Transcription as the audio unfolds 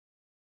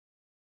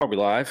Are we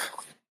live?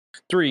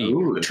 3,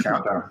 Ooh, the 2,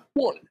 countdown.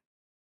 1.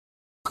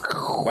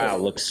 Wow,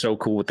 looks so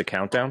cool with the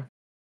countdown.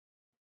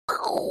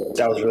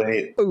 That was really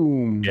neat.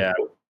 Boom. Yeah,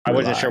 I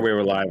wasn't sure we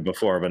were live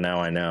before, but now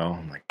I know.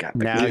 I'm like, God,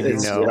 Now you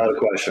It's know. without a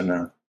question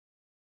now.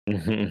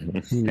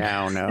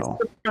 Now know. It's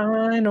the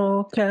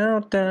final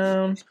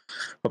countdown.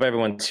 Hope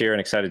everyone's here and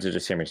excited to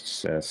just hear me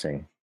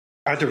sing.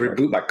 I had to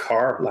reboot my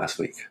car last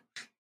week.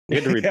 You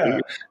had to reboot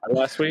your car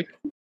last week?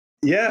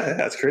 Yeah,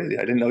 that's crazy.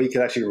 I didn't know you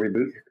could actually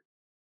reboot.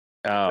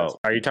 Oh,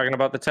 are you talking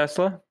about the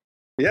Tesla?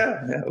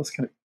 Yeah, it was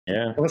kind of.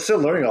 Yeah. I'm still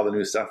learning all the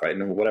new stuff, right?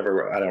 And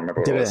whatever, I don't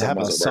remember. Did what it have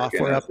a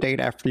software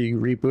update after you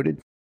rebooted?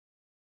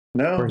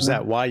 No. Or is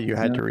that why you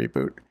had to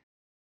reboot?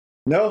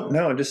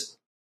 No, just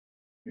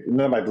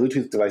none of my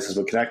Bluetooth devices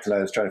would connect, and I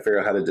was trying to figure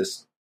out how to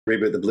just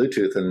reboot the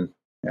Bluetooth, and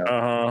so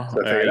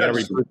you gotta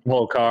reboot the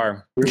whole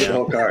car. Reboot the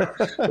whole car.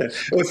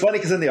 It was funny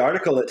because in the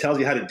article it tells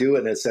you how to do it,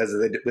 and it says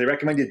that they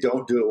recommend you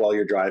don't do it while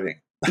you're driving.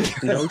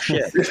 No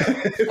shit.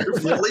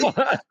 Really?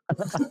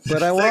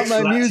 But I want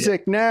my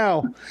music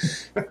now.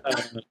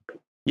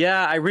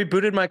 Yeah, I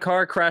rebooted my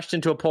car, crashed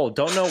into a pole.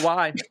 Don't know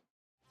why.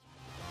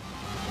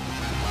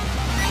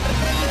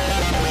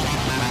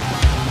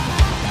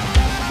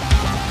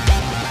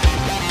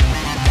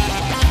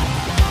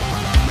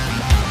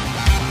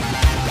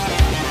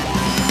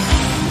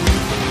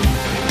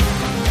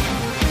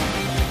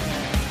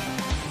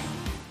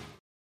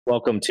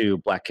 Welcome to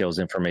Black Hills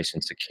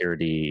Information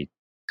Security,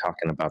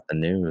 talking about the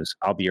news.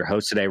 I'll be your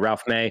host today,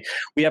 Ralph May.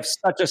 We have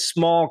such a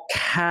small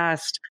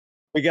cast.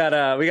 We got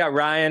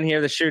Ryan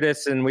here to shoot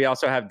us, and we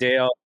also have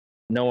Dale.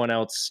 No one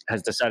else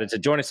has decided to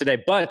join us today,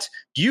 but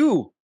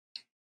you,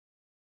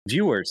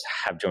 viewers,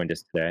 have joined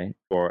us today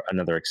for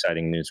another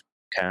exciting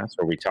newscast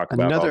where we talk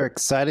about another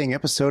exciting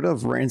episode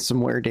of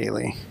Ransomware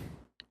Daily,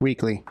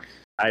 weekly.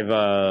 I've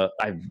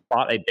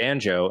bought a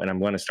banjo, and I'm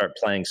going to start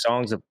playing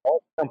songs of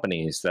all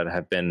companies that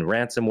have been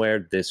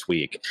ransomware this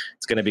week.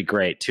 It's going to be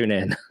great. Tune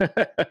in.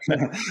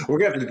 We're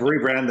going to have to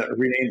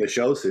rename the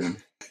show soon.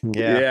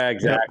 Yeah,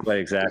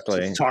 exactly.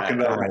 Just talking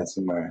about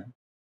ransomware.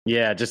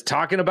 Yeah, just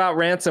talking about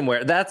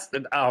ransomware. That's,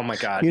 oh my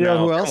God. You know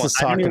who else is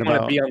talking I didn't even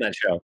about? want to be on that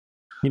show.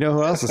 You know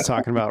who else is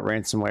talking about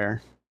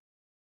ransomware?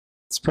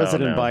 It's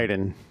President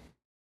Biden.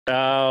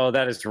 Oh,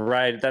 that is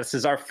right. This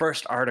is our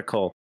first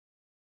article.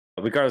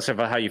 Regardless of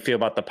how you feel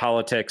about the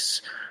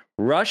politics,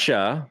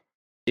 Russia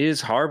is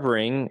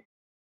harboring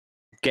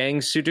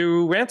gangs who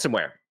do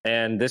ransomware.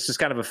 And this is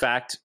kind of a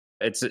fact.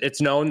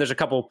 It's known. There's a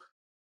couple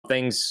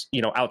things,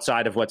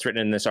 outside of what's written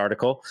in this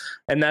article.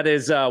 And that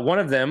is one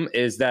of them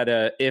is that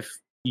if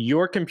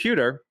your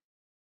computer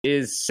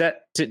is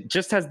set to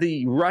just has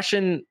the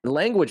Russian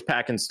language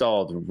pack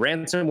installed,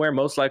 ransomware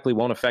most likely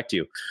won't affect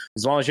you.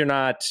 As long as you're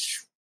not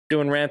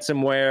doing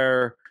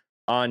ransomware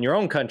on your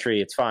own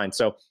country, it's fine.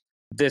 So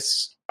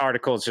this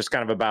article is just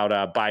kind of about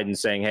Biden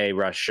saying, hey,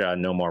 Russia,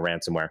 no more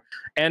ransomware.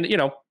 And,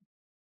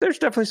 there's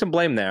definitely some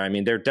blame there. I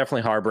mean, they're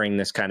definitely harboring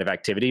this kind of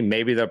activity.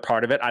 Maybe they're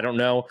part of it. I don't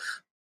know.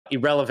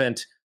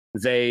 Irrelevant.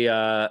 They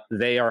are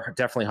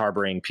definitely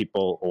harboring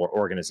people or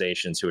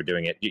organizations who are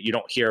doing it. You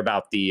don't hear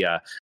about the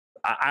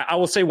I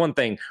will say one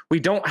thing. We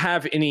don't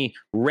have any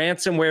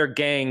ransomware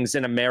gangs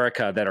in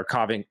America that are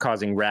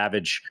causing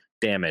ravage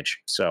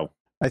damage. So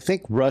I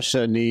think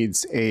Russia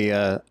needs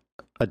a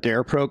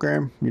DARE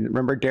program. You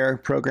remember DARE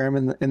program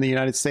in the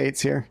United States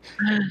here?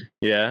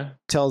 Yeah.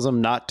 Tells them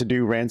not to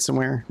do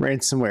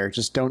ransomware.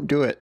 Just don't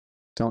do it.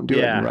 Don't do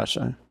it in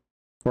Russia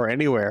or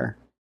anywhere.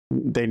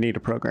 They need a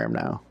program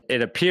now.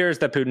 It appears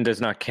that Putin does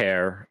not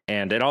care,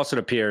 and it also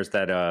appears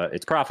that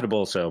it's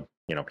profitable. So,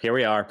 here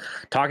we are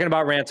talking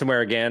about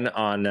ransomware again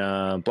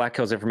on Black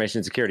Hills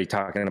Information Security,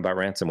 talking about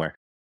ransomware.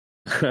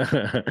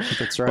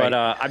 That's right. But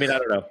I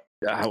don't know.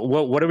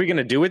 What are we going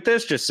to do with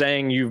this? Just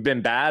saying you've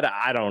been bad?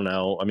 I don't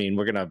know. I mean,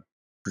 we're going to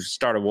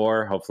start a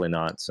war. Hopefully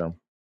not. So,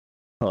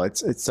 well,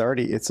 it's a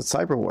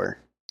cyber war.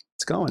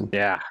 It's going.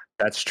 Yeah,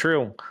 that's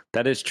true.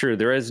 That is true.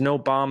 There is no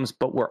bombs,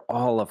 but we're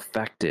all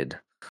affected.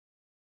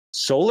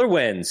 Solar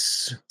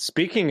winds.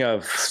 Speaking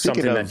of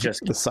something that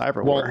just the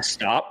cyber won't war.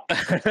 Stop.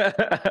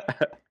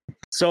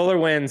 Solar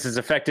winds is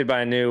affected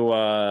by a new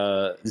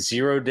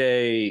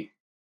 0-day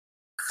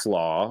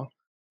flaw.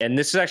 And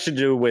this is actually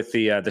to do with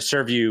the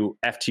Servview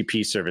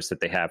FTP service that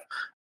they have.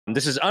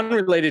 This is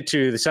unrelated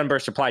to the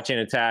Sunburst supply chain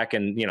attack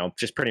and,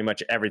 just pretty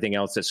much everything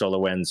else that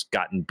SolarWinds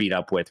gotten beat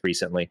up with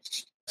recently.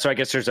 So I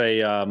guess there's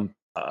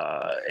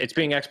it's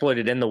being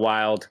exploited in the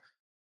wild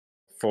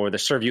for the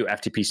Servview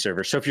FTP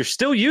server. So if you're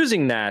still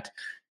using that,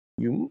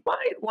 you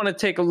might want to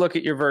take a look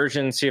at your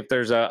version, see if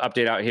there's an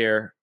update out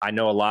here. I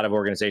know a lot of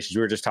organizations,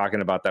 we were just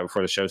talking about that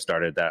before the show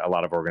started, that a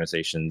lot of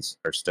organizations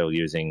are still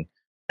using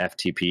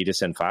FTP to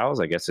send files.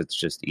 I guess it's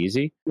just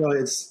easy. Well,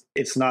 it's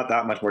not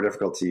that much more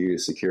difficult to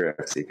use secure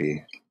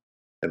FTP.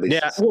 At least.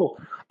 Yeah. Well,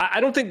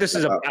 I don't think this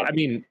is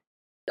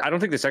I don't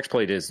think this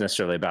exploit is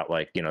necessarily about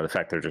the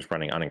fact they're just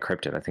running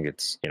unencrypted. I think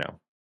it's,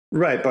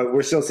 Right. But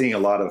we're still seeing a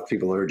lot of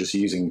people who are just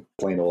using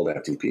plain old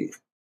FTP.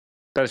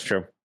 That's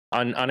true.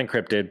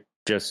 Unencrypted,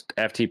 just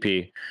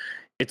FTP.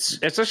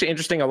 It's actually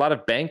interesting. A lot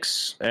of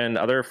banks and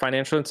other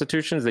financial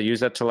institutions, they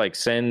use that to like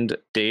send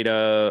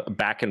data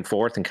back and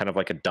forth in kind of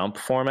like a dump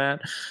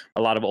format.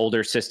 A lot of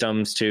older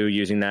systems too,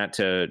 using that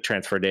to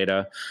transfer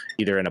data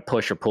either in a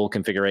push or pull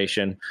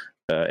configuration.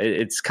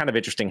 It's kind of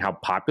interesting how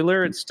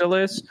popular it still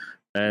is.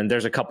 And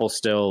there's a couple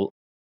still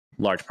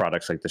large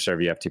products like the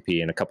Server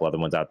FTP and a couple other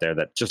ones out there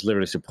that just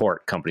literally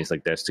support companies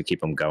like this to keep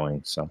them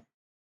going. So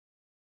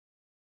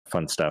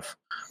fun stuff.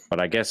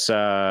 But I guess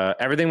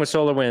everything with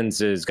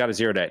SolarWinds is got a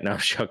 0 day. No, I'm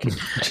joking.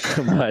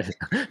 But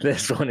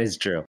this one is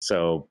true.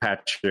 So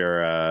patch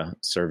your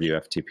Server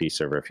FTP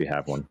server if you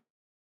have one.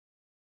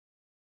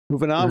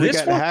 Moving on, we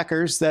got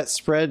hackers that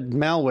spread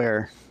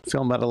malware.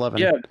 Film at 11.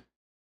 Yeah,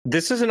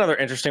 this is another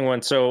interesting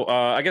one. So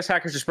I guess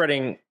hackers are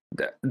spreading.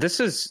 This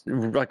is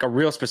like a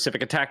real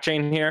specific attack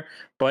chain here,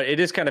 but it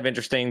is kind of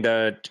interesting.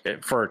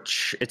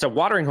 It's a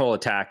watering hole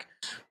attack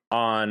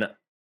on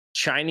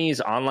Chinese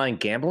online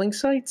gambling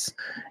sites,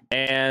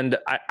 and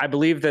I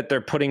believe that they're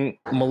putting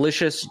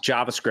malicious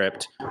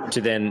JavaScript to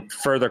then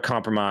further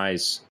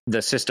compromise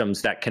the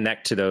systems that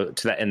connect to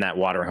that in that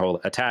watering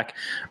hole attack.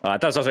 I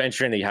thought it was also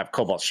interesting that you have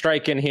Cobalt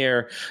Strike in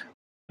here,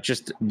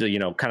 just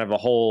the kind of a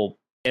whole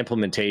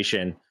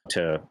implementation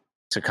to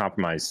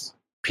compromise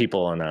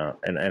people in a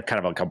kind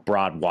of like a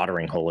broad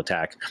watering hole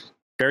attack.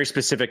 Very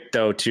specific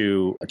though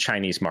to a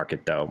Chinese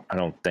market though. I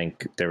don't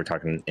think they were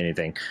talking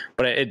anything,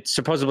 but it's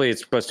supposed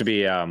to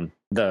be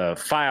the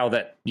file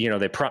that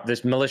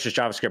this malicious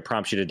JavaScript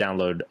prompts you to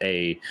download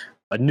a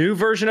new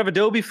version of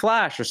Adobe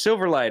Flash or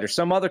Silverlight or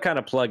some other kind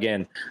of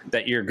plugin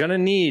that you're going to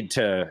need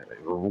to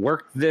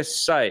work this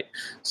site.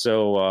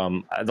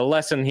 So the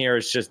lesson here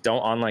is just don't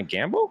online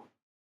gamble.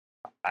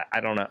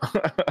 I don't know.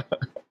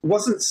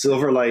 Wasn't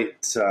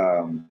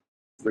Silverlight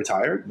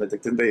retired?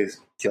 Didn't they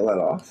kill that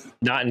off?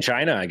 Not in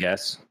China, I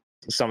guess.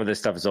 Some of this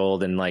stuff is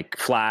old, and like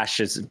Flash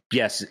has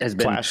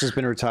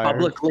been retired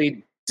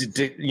publicly,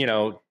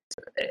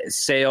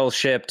 sale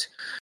shipped,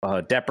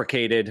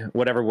 deprecated,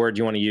 whatever word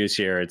you want to use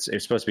here. It's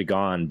supposed to be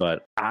gone,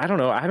 but I don't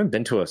know. I haven't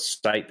been to a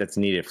site that's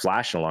needed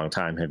Flash in a long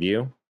time. Have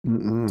you?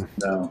 Mm-mm.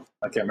 No,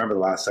 I can't remember the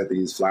last site that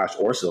used Flash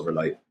or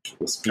Silverlight.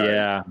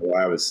 Yeah,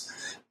 I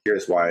was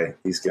curious why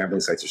these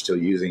gambling sites are still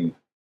using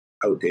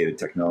outdated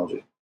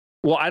technology.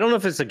 Well, I don't know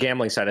if it's a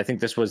gambling site. I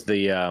think this was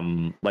the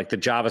the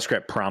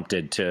JavaScript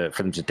prompted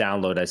for them to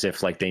download as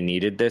if like they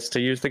needed this to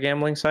use the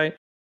gambling site.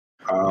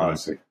 Oh, I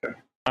see. Okay.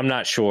 I'm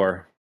not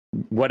sure.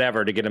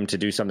 Whatever, to get them to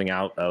do something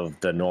out of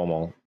the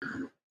normal.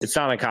 It's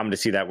not uncommon to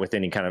see that with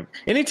anytime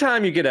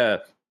you get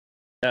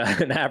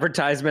an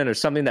advertisement or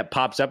something that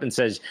pops up and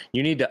says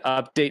you need to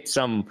update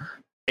some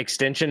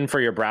extension for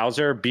your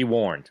browser, be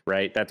warned,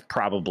 right? That's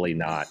probably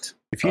not.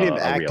 If you didn't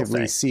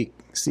actively seek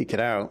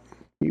it out,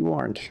 be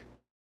warned.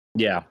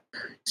 Yeah.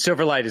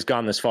 Silverlight is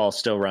gone this fall,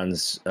 still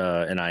runs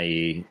in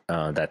IE.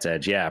 That's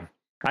Edge. Yeah.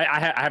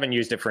 I haven't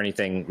used it for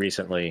anything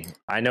recently.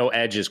 I know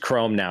Edge is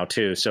Chrome now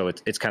too, so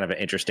it's kind of an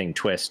interesting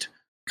twist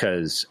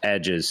because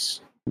Edge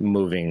is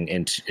moving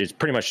into, it's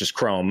pretty much just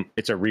Chrome.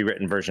 It's a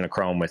rewritten version of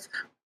Chrome with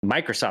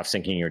Microsoft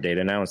syncing your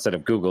data now instead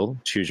of Google.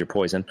 Choose your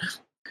poison.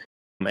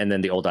 And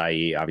then the old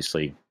IE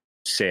obviously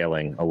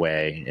sailing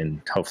away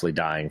and hopefully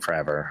dying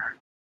forever.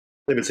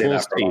 They've been saying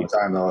that for a long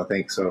time, though, I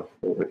think. So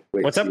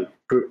what's up?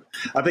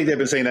 I think they've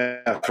been saying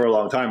that for a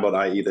long time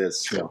about IE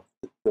that's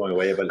going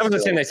away. But that was the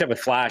same they said with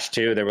Flash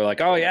too. They were like,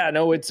 "Oh yeah,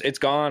 no, it's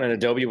gone," and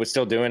Adobe was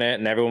still doing it,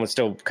 and everyone was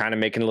still kind of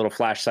making little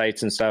Flash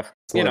sites and stuff.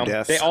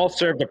 They all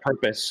served a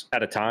purpose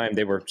at a time.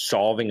 They were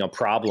solving a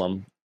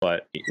problem,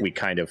 but we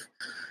kind of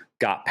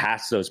got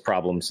past those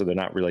problems, so they're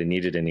not really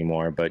needed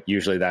anymore. But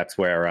usually that's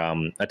where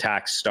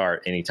attacks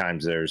start. Anytime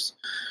there's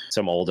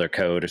some older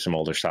code or some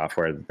older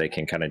software that they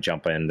can kind of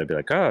jump in, they'll be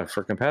like, "Oh,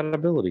 for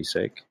compatibility's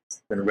sake."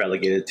 It's been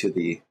relegated to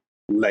the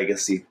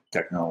legacy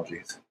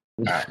technologies.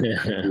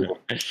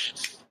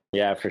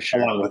 Yeah, for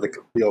sure. Along with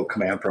the old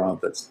command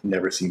prompt that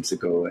never seems to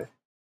go away.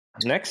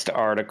 Next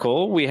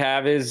article we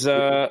have is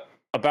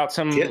about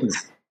some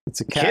kittens.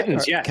 It's a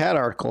cat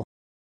article.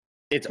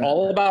 It's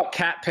all about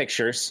cat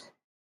pictures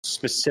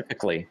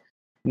specifically.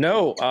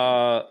 No,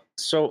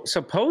 so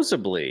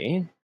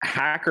supposedly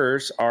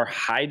hackers are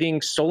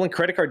hiding stolen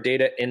credit card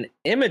data in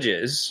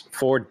images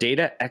for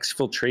data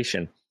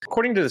exfiltration.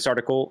 According to this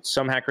article,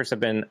 some hackers have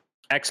been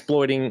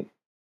exploiting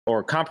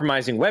or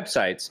compromising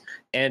websites,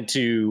 and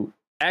to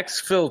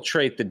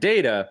exfiltrate the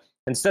data,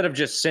 instead of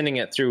just sending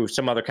it through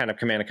some other kind of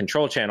command and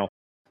control channel,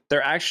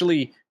 they're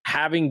actually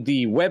having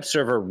the web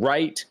server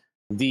write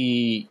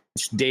the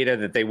data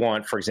that they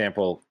want, for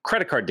example,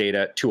 credit card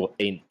data, to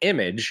an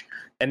image,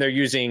 and they're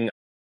using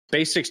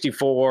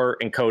base64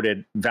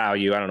 encoded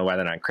value. I don't know why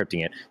they're not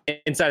encrypting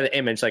it inside of the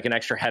image, like an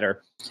extra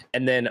header,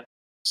 and then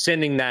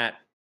sending that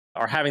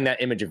or having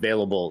that image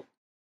available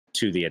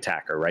to the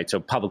attacker, right? So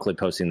publicly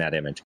posting that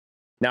image.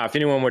 Now, if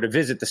anyone were to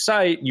visit the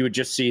site, you would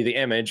just see the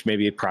image,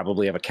 maybe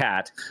probably of a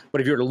cat.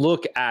 But if you were to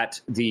look at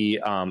the,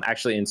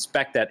 actually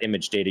inspect that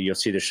image data, you'll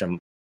see there's some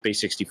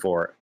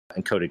base64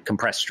 encoded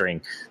compressed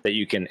string that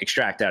you can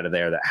extract out of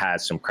there that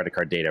has some credit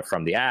card data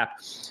from the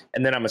app.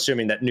 And then I'm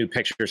assuming that new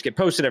pictures get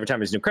posted every time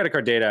there's new credit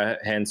card data.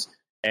 Hence,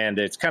 and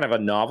it's kind of a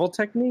novel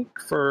technique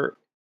for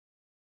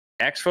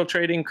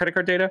exfiltrating credit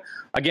card data.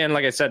 Again,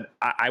 like I said,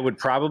 I would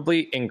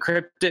probably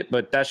encrypt it,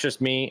 but that's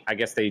just me. I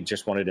guess they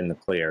just want it in the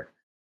clear.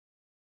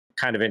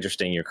 Kind of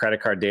interesting. Your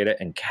credit card data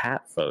and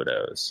cat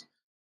photos.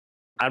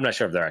 I'm not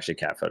sure if they're actually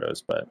cat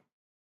photos, but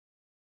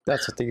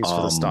that's what they use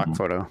for the stock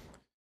photo.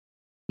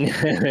 For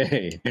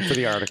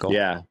the article.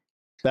 Yeah.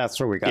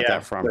 That's where we got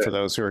that from, for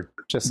those who are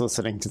just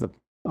listening to the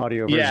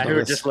audio version. Yeah, who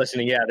are just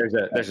listening. Yeah,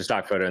 there's a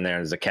stock photo in there.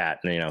 There's a cat,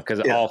 because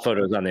all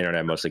photos on the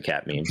internet are mostly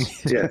cat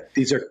memes. Yeah,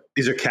 these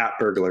are cat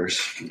burglars.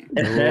 See,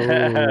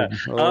 I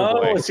see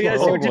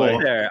what you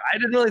did there. I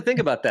didn't really think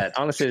about that,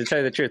 honestly, to tell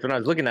you the truth. When I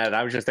was looking at it,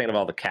 I was just thinking of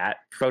all the cat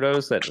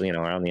photos that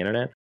are on the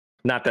internet.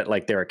 Not that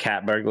like they were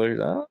cat burglars.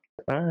 Oh,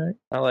 all right,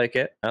 I like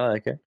it.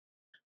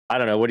 I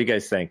don't know. What do you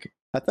guys think?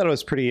 I thought it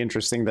was pretty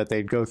interesting that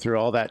they'd go through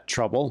all that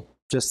trouble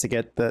just to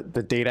get the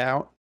data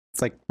out.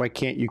 It's like, why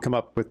can't you come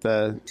up with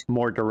a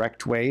more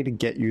direct way to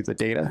get you the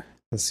data?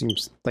 This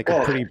seems like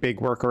a pretty big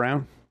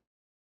workaround.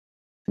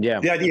 Yeah.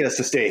 The idea is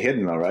to stay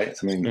hidden, though, right?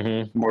 I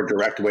mean, more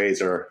direct ways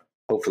are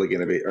hopefully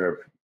going to be,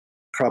 or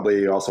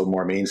probably also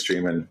more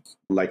mainstream and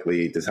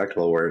likely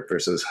detectable,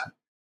 versus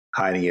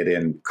hiding it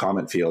in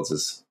comment fields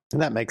is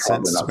that makes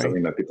sense. Not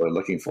something that people are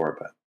looking for,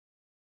 but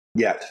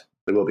yet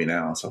it will be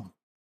now. So.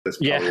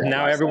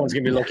 Now everyone's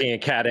going to be looking at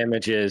cat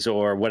images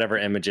or whatever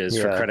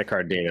images for credit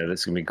card data.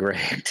 That's going to be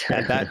great.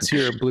 Add that to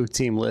your blue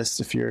team list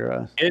if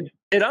you're...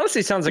 It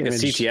honestly sounds like a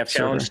CTF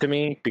challenge to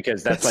me,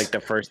 because that's like the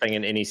first thing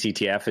in any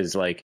CTF is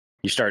like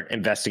you start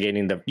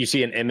investigating you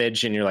see an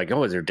image and you're like,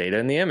 oh, is there data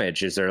in the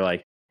image? Is there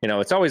like,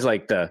 it's always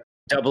like the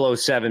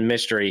 007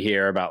 mystery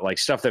here about like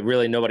stuff that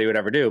really nobody would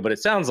ever do. But it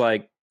sounds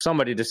like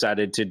somebody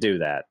decided to do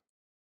that.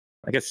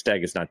 I guess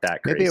Steg is not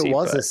that crazy. Maybe it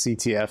was a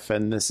CTF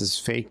and this is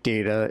fake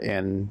data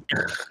and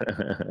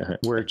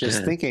we're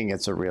just thinking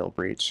it's a real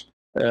breach.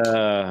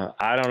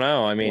 I don't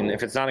know. I mean,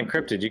 if it's not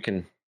encrypted, you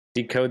can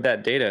decode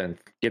that data and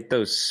get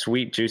those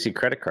sweet, juicy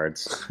credit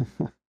cards.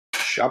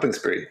 Shopping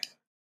spree.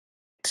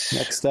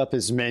 Next up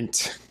is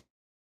Mint.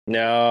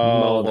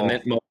 No, the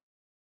Mint Mobile.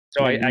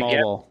 So Mint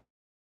Mobile.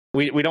 I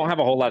get we don't have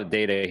a whole lot of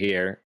data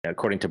here,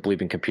 according to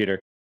Bleeping Computer,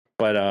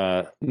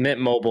 but Mint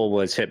Mobile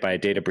was hit by a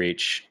data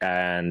breach,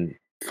 and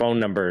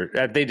phone number,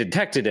 they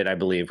detected it, I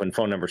believe, when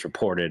phone numbers were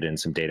ported and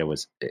some data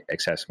was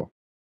accessible.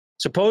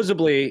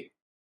 Supposedly,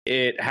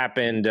 it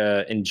happened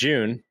in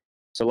June,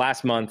 so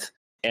last month,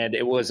 and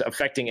it was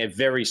affecting a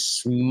very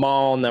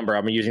small number.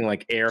 I'm using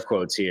like air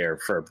quotes here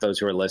for those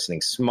who are listening.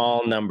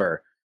 Small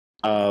number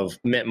of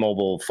Mint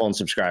Mobile phone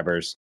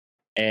subscribers,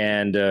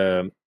 and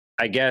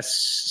I guess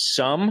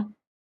some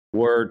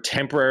were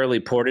temporarily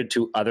ported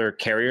to other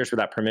carriers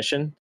without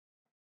permission.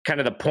 Kind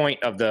of the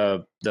point of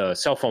the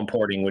cell phone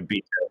porting would be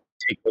to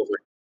take over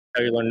a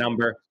cellular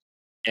number,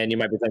 and you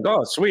might be thinking,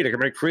 oh, sweet, I can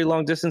make free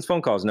long distance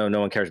phone calls. No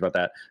one cares about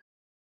that.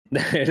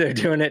 They're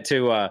doing it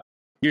to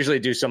usually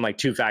do some like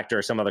two-factor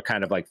or some other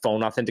kind of like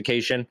phone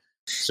authentication.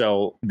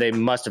 So they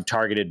must have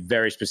targeted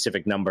very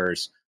specific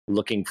numbers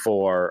looking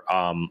for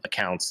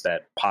accounts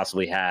that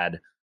possibly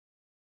had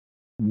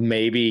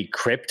maybe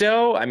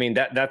crypto. I mean,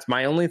 that's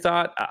my only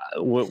thought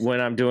when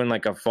I'm doing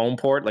like a phone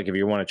port, like if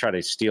you want to try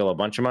to steal a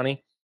bunch of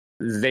money.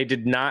 They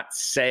did not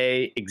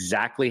say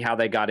exactly how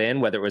they got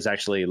in, whether it was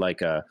actually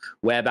like a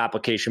web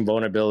application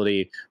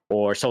vulnerability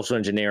or social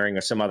engineering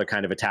or some other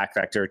kind of attack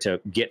vector to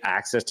get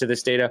access to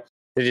this data.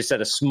 They just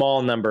said a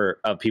small number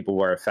of people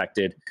were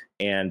affected,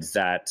 and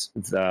that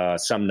a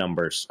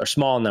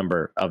small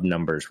number of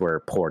numbers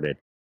were ported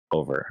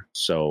over.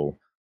 So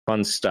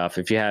fun stuff.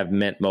 If you have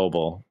Mint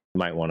Mobile, you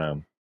might want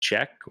to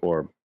check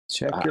your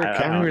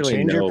account,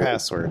 change your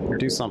password,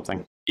 do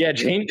something. Yeah,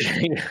 change.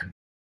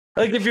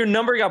 Like if your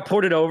number got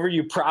ported over,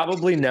 you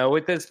probably know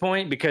at this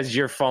point because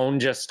your phone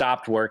just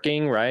stopped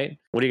working, right?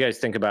 What do you guys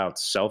think about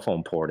cell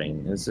phone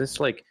porting? Is this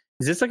like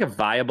a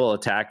viable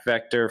attack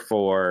vector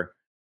for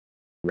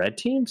red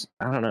teams?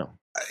 I don't know.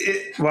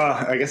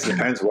 Well, I guess it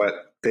depends what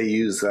they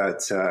use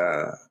that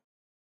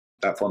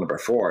phone number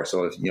for.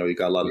 So if you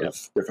got a lot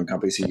of different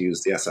companies who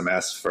use the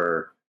SMS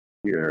for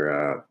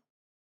your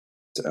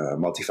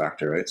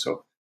multi-factor, right?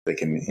 So they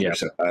can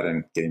intercept that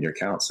and get in your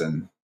accounts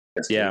and.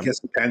 I guess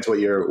it depends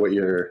what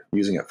you're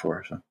using it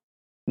for. So.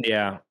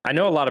 Yeah, I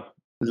know a lot of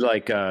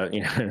like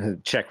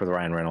check with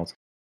Ryan Reynolds.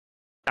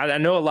 I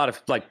know a lot of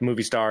like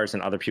movie stars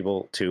and other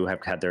people too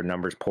have had their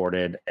numbers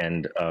ported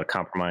and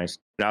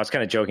compromised. And I was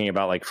kind of joking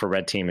about like for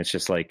red team, it's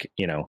just like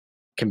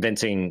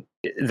convincing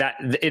that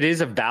it is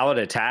a valid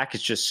attack.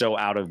 It's just so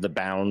out of the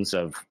bounds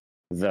of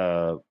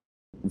the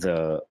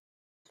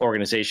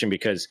organization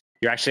because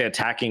you're actually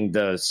attacking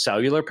the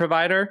cellular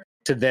provider.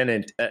 To then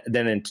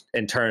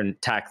in turn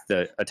attack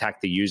the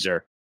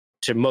user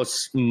to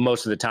most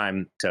of the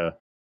time to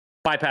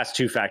bypass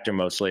two-factor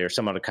mostly or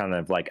some other kind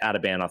of like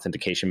out-of-band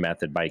authentication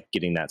method by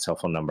getting that cell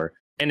phone number.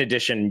 In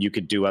addition, you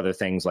could do other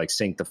things like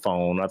sync the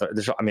phone.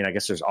 I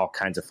guess there's all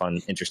kinds of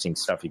fun, interesting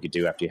stuff you could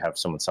do after you have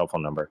someone's cell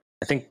phone number.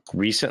 I think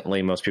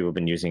recently most people have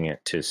been using it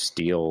to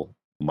steal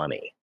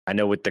money. I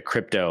know with the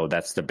crypto,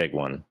 that's the big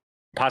one.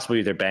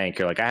 Possibly their bank,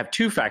 you're like, I have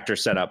two-factor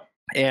set up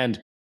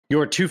and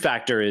your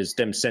two-factor is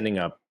them sending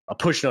a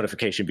push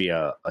notification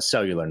via a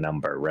cellular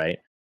number, right?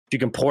 If you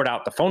can port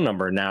out the phone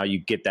number, now you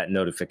get that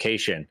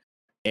notification.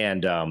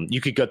 And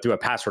you could go through a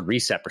password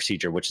reset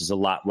procedure, which is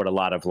what a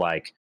lot of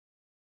like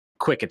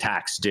quick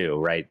attacks do,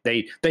 right?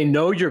 They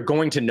know you're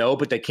going to know,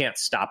 but they can't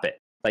stop it.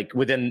 Like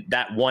within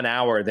that 1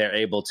 hour, they're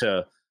able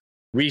to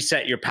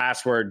reset your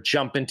password,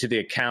 jump into the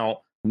account,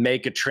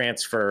 make a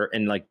transfer,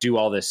 and like do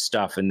all this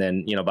stuff. And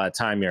then, by the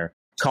time you're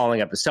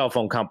calling up the cell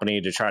phone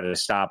company to try to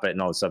stop it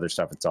and all this other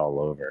stuff, it's all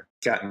over.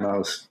 Cat and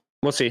mouse.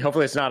 We'll see.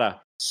 Hopefully it's not a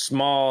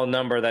small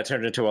number that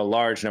turns into a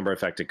large number of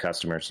affected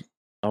customers.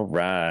 All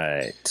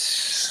right.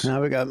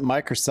 Now we got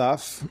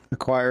Microsoft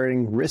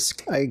acquiring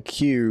Risk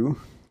IQ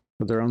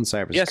for their own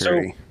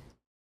cybersecurity.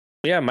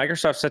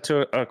 Microsoft set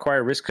to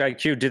acquire Risk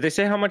IQ. Did they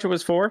say how much it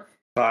was for?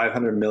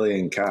 500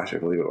 million cash, I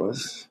believe it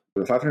was.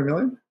 Was it 500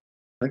 million?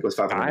 I think it was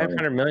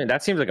 500 million.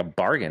 That seems like a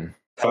bargain.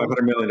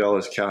 $500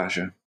 million cash.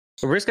 Yeah.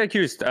 Risk IQ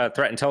is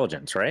threat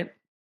intelligence, right?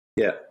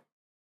 Yeah.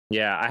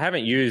 Yeah, I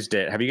haven't used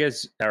it. Have you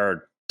guys,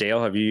 or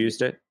Dale, have you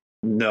used it?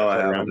 No, I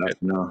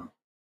haven't. No.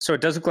 So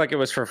it does look like it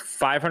was for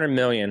 500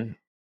 million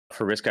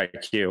for Risk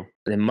IQ.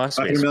 It must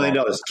be $500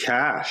 million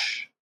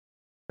cash.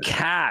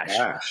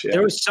 Cash. Yeah.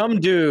 There was some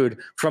dude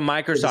from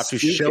Microsoft who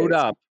showed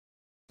up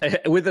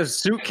with a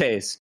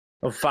suitcase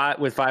with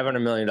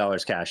 $500 million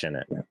cash in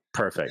it. Yeah.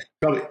 Perfect.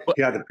 Probably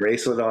he had the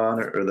bracelet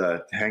on or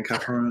the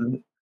handcuff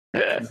on.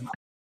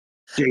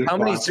 How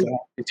many suitcases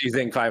do you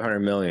think 500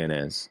 million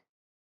is?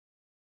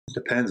 It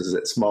depends. Is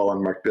it small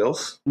unmarked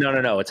bills?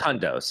 No. It's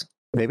hundos.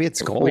 Maybe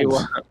it's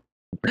gold.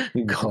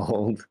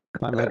 Gold.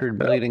 500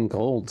 million in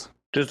gold.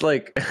 Just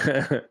like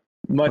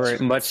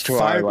much to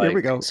our like. Here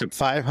we go.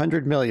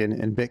 500 million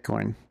in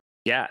Bitcoin.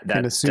 Yeah,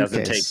 that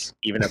doesn't take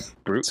even a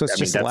brute. So it's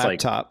just a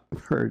laptop.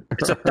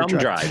 It's a thumb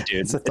drive,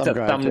 dude. It's a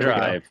thumb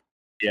drive.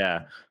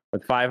 Yeah,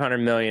 with 500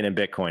 million in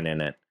Bitcoin in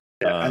it.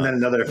 Yeah, and then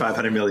another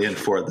 500 million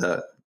for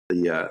the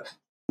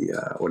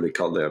what do they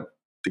call the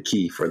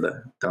key for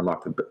to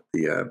unlock the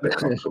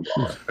Bitcoin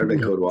wallet or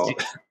Bitcoin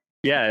wallet.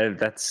 Yeah,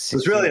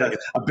 it's really a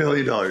 $1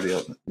 billion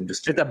deal.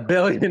 It's a $1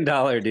 billion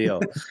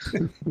deal.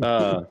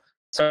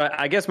 So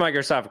I guess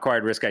Microsoft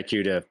acquired Risk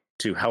IQ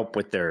to help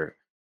with their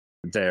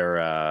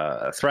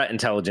threat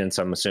intelligence,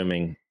 I'm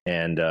assuming.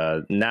 And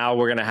now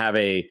we're going to have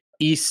a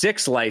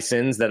E6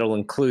 license that'll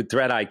include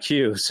Threat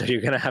IQ. So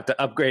you're going to have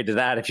to upgrade to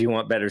that if you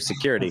want better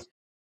security.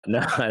 No,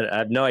 I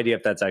have no idea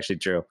if that's actually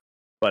true.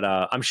 But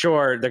I'm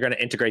sure they're going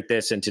to integrate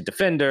this into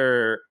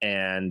Defender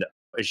and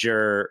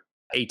Azure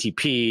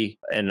ATP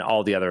and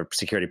all the other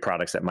security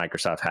products that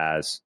Microsoft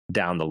has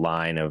down the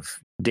line of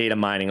data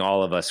mining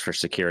all of us for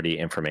security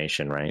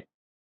information, right?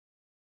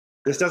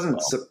 This doesn't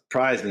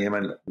surprise me. I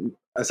mean,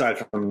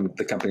 aside from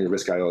the company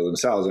Risk.io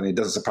themselves, it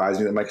doesn't surprise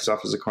me that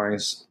Microsoft is acquiring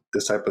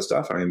this type of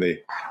stuff. I mean,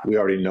 we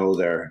already know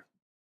they're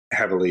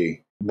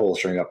heavily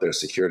bolstering up their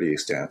security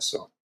stance,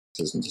 so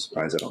it doesn't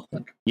surprise, I don't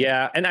think.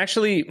 Yeah, and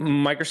actually,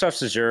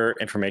 Microsoft's Azure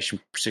information,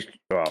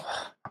 well,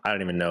 I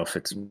don't even know if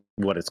it's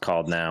what it's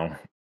called now.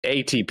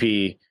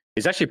 ATP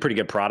is actually a pretty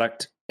good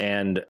product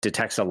and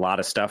detects a lot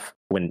of stuff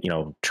when,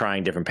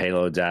 trying different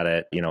payloads at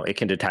it. It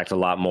can detect a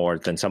lot more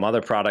than some other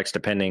products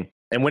depending.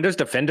 And Windows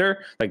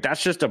Defender, like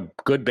that's just a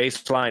good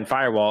baseline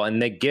firewall, and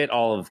they get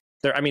all of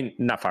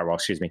not firewall,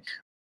 excuse me,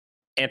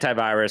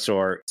 antivirus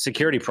or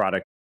security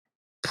product,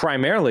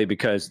 primarily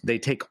because they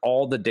take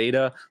all the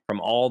data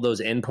from all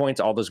those endpoints,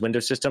 all those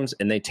Windows systems,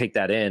 and they take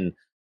that in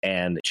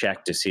and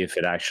check to see if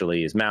it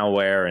actually is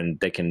malware, and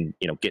they can,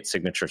 get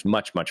signatures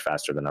much, much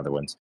faster than other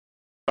ones.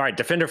 All right,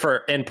 Defender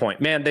for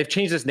Endpoint. Man, they've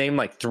changed this name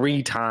like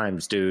 3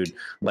 times, dude.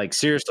 Like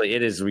seriously,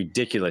 it is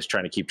ridiculous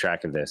trying to keep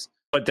track of this.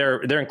 But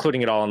they're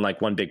including it all in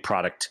like one big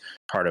product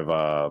part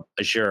of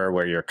Azure,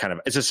 where you're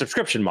it's a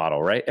subscription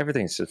model, right?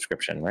 Everything's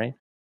subscription, right?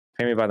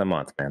 Pay me by the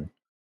month, man.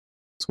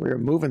 So we're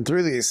moving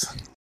through these.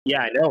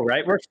 Yeah, I know,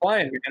 right? We're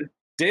flying, man.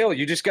 Dale,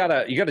 you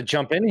gotta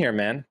jump in here,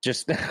 man.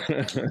 Just well,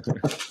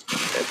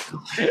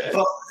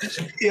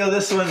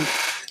 this one,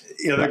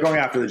 they're going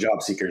after the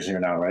job seekers here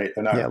now, right?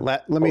 They're not. Yeah,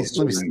 let me.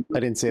 I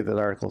didn't say that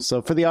article.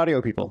 So for the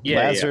audio people,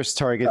 Lazarus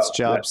targets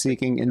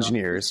job-seeking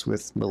engineers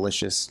with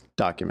malicious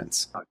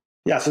documents.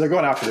 Yeah, so they're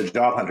going after the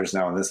job hunters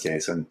now in this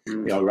case, and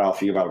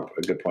Ralph, you have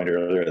a good point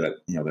earlier that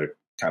they're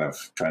kind of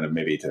trying to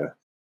maybe to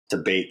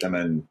bait them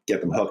and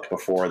get them hooked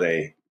before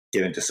they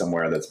get into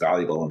somewhere that's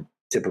valuable and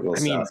typical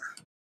stuff.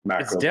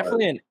 It's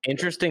definitely an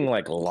interesting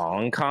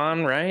long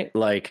con, right?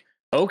 Like,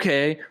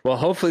 okay, well,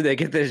 hopefully they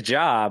get this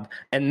job,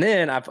 and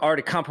then I've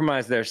already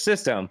compromised their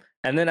system,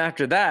 and then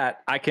after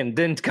that, I can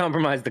then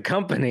compromise the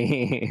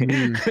company.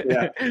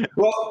 Yeah.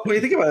 Well, when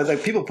you think about it,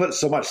 like people put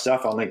so much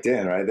stuff on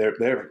LinkedIn, right?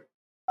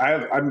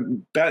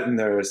 I'm betting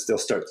they're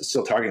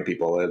still targeting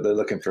people. They're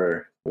looking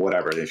for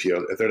whatever. If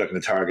they're looking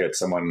to target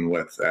someone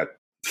with at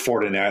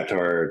Fortinet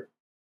or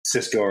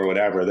Cisco or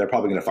whatever, they're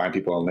probably going to find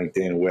people on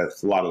LinkedIn with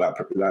a lot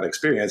of that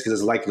experience,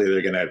 because it's likely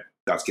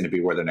that's going to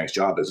be where their next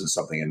job is, and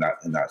something in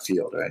that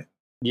field, right?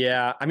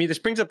 Yeah, this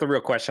brings up the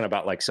real question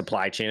about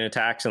supply chain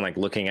attacks and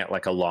looking at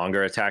a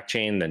longer attack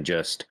chain than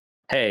just,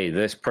 hey,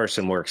 this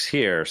person works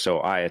here, so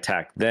I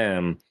attack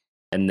them.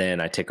 and then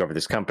I take over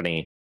this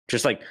company.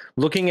 Just like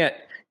looking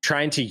at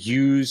trying to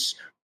use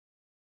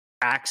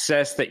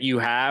access that you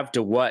have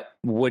to what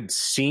would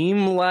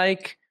seem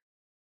like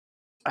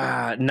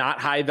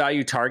not high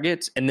value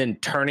targets, and then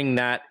turning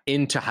that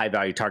into high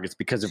value targets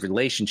because of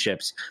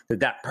relationships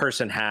that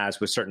person has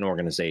with certain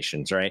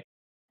organizations, right?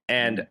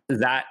 And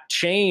that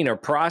chain or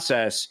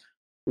process,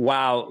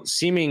 while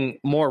seeming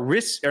more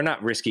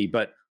not risky,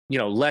 but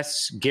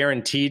less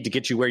guaranteed to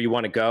get you where you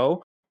want to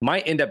go,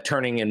 might end up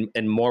turning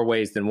in more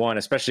ways than one,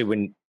 especially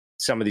when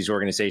some of these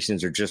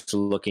organizations are just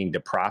looking to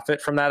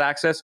profit from that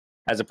access,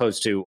 as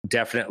opposed to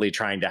definitely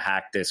trying to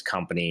hack this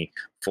company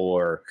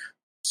for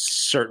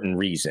certain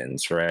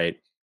reasons, right?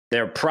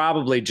 They're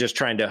probably just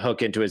trying to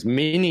hook into as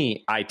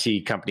many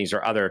IT companies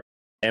or other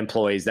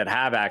employees that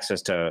have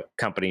access to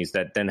companies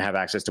that then have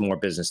access to more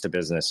business to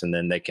business. And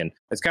then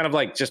it's kind of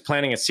like just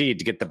planting a seed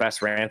to get the best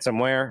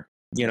ransomware,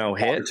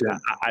 hit.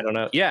 I don't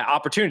know. Yeah.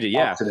 Opportunity.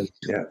 Yeah.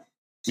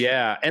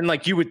 Yeah. And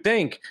like you would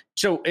think,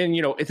 so, and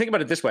think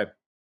about it this way.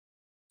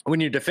 When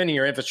you're defending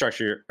your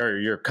infrastructure or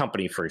your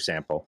company, for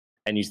example,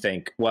 and you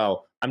think,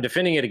 well, I'm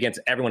defending it against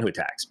everyone who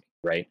attacks me,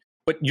 right?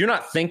 But you're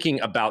not thinking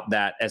about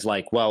that as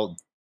like, well,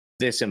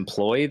 this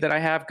employee that I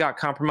have got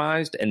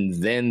compromised, and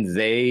then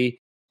they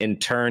in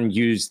turn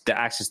use the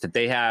access that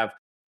they have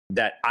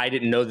that I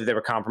didn't know that they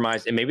were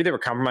compromised, and maybe they were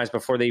compromised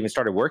before they even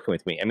started working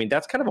with me. I mean,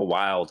 that's kind of a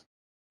wild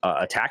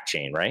attack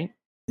chain, right?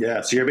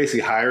 Yeah, so you're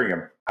basically hiring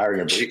a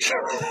breach.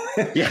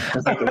 Yeah,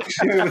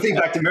 think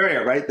back to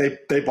Marriott, right?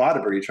 They bought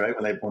a breach, right?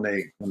 When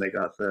they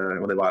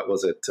bought,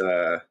 was it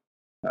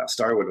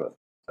Starwood,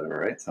 whatever,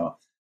 right? So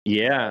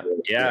yeah,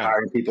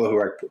 hiring people who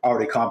are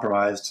already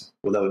compromised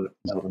without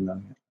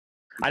them.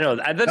 I know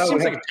that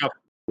seems like a tough.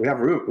 We have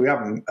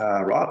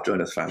Rob join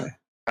us finally.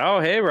 Oh,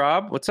 hey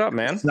Rob, what's up,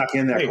 man? Snuck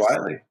in there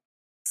quietly.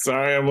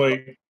 Sorry, I'm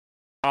late.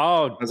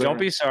 Oh, don't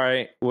be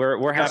sorry.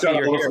 We're happy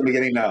you're here. From the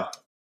beginning now.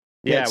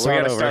 Yeah, we're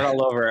going to start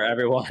all over,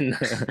 everyone.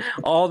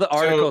 All the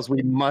articles,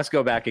 we must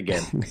go back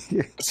again.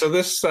 So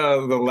this,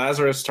 the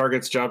Lazarus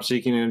targets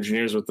job-seeking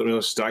engineers with the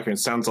malicious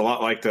documents sounds a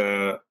lot like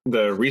the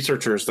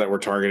researchers that were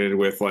targeted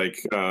with like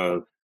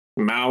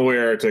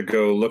malware to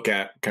go look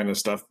at kind of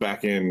stuff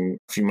back in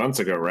a few months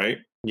ago, right?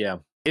 Yeah.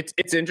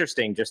 It's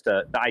interesting, just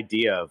the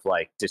idea of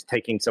like just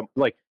taking some,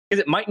 like,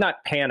 because it might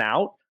not pan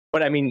out,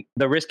 but I mean,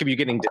 the risk of you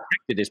getting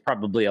detected is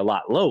probably a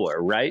lot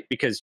lower, right?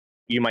 Because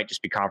you might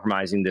just be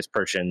compromising this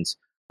person's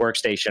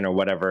workstation or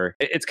whatever.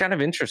 It's kind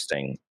of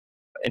interesting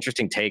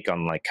take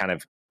on like kind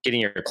of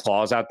getting your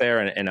claws out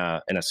there in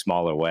a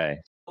smaller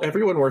way.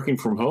 Everyone working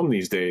from home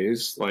these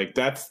days, like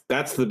that's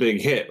the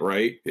big hit,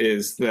 right?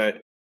 Is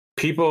that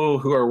people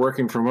who are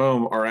working from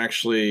home are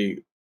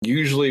actually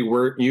usually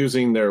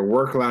using their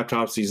work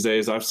laptops these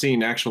days. I've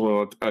seen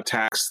actual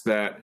attacks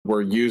that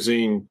were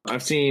using.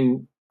 I've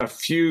seen a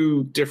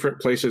few different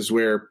places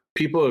where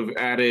people have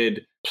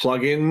added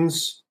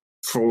plugins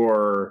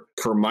for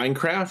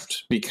Minecraft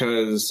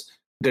because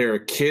their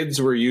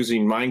kids were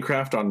using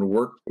Minecraft on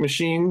work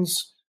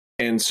machines,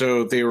 and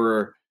so they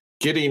were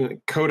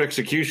getting code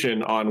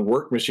execution on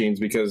work machines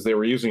because they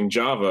were using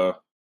Java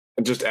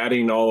and just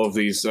adding all of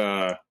these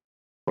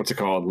what's it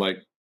called, like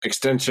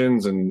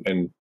extensions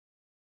and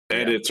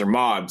edits or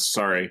mods,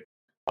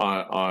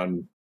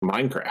 on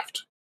Minecraft.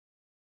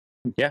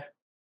 Yeah,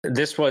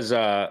 this was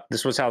how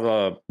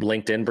the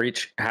LinkedIn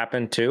breach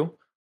happened too.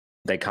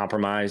 They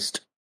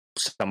compromised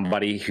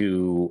somebody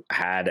who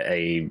had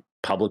a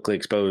publicly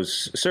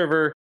exposed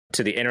server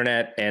to the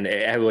internet, and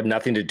it had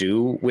nothing to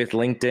do with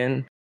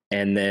LinkedIn.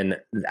 And then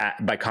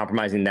by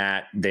compromising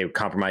that, they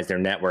compromised their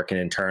network and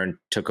in turn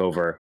took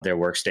over their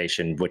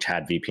workstation, which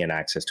had VPN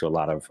access to a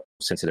lot of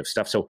sensitive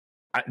stuff. So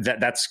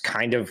that's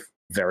kind of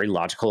very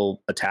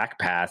logical attack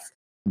path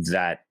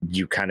that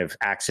you kind of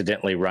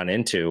accidentally run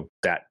into,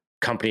 that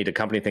company to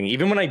company thing.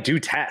 Even when I do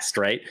test,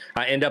 right,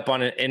 I end up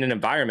in an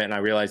environment and I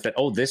realize that,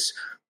 this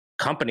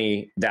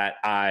company that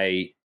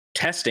I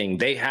testing,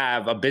 they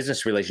have a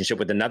business relationship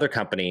with another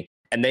company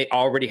and they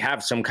already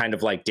have some kind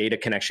of like data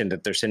connection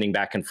that they're sending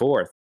back and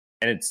forth.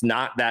 And it's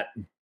not that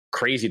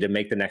crazy to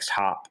make the next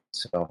hop.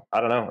 So I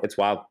don't know. It's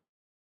wild.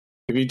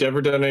 Have you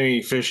ever done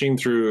any phishing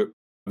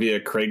via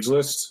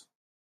Craigslist?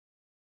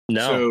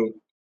 No.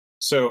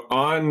 So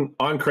on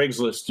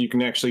Craigslist, you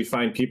can actually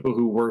find people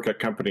who work at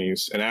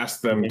companies and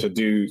ask them to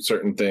do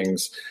certain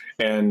things.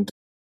 And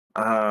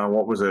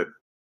what was it?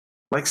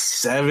 Like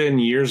 7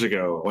 years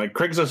ago, like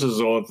Craigslist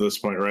is old at this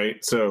point, right?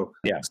 So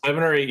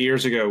 7 or 8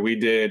 years ago,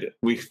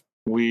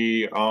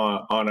 we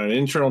on an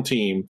internal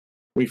team,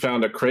 we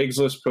found a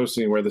Craigslist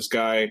posting where this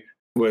guy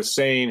was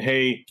saying,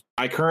 "Hey,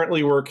 I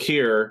currently work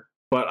here,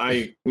 but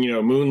I,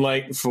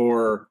 moonlight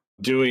for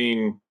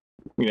doing,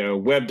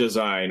 web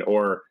design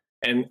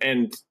and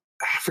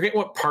I forget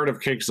what part of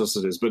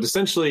Craigslist it is, but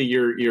essentially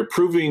you're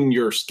proving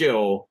your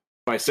skill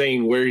by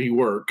saying where you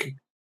work,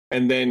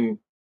 and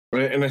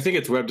I think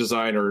it's web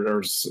design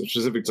or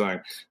specific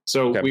design.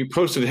 So we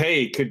posted,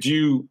 "Hey, could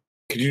you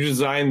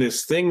design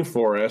this thing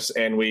for us?"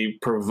 And we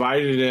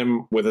provided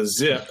him with a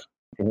zip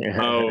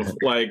of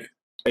like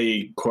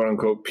a quote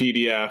unquote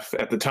PDF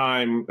at the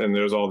time, and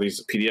there was all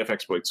these PDF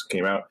exploits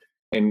came out,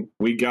 and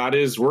we got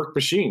his work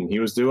machine. He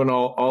was doing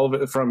all of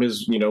it from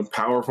his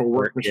powerful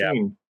work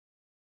machine.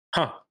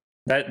 Huh.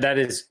 That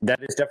is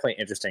definitely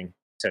interesting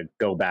to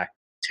go back,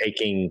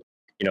 taking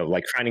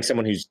like finding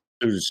someone who's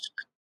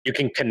you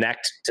can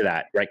connect to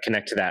that, right?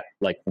 Connect to that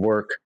like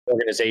work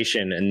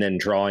organization, and then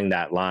drawing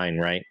that line,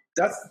 right?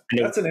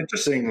 That's an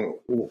interesting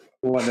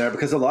one there,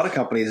 because a lot of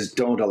companies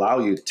don't allow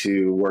you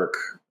to work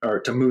or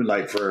to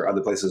moonlight for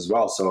other places as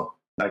well. So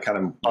that kind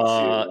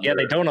of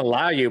they don't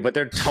allow you, but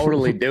they're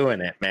totally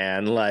doing it,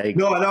 man. Like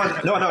no,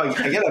 I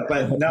get it,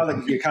 but now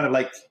that you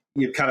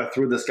kind of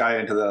threw this guy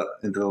into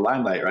the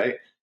limelight, right?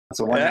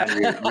 So one hand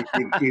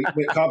you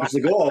accomplished the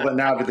goal, but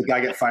now did the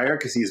guy get fired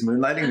because he's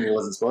moonlighting and he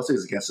wasn't supposed to? He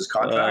was against his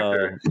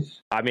contract.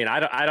 I mean,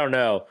 I don't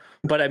know,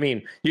 but I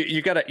mean,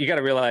 you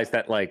gotta realize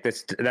that like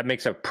that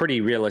makes a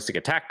pretty realistic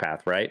attack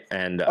path, right?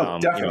 And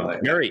definitely.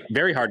 Very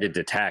very hard to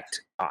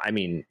detect. I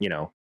mean,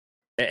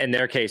 in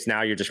their case,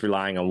 now you're just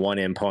relying on one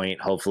endpoint,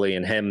 hopefully,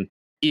 and him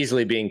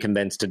easily being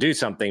convinced to do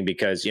something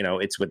because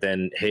it's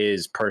within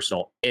his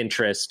personal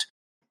interest.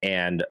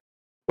 And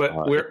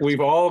but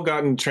we've all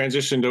gotten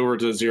transitioned over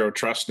to zero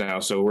trust now,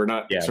 so we're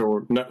not. Yeah. So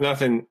we're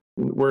nothing.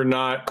 We're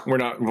not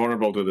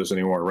vulnerable to this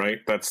anymore, right?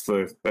 That's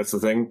the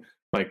thing.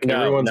 Like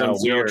everyone's on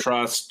zero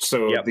trust,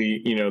 so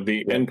the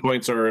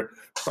endpoints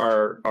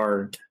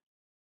are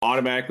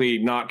automatically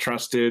not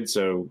trusted,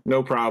 so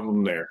no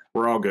problem there.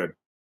 We're all good.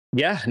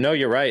 Yeah, no,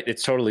 you're right.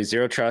 It's totally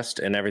zero trust,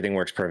 and everything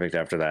works perfect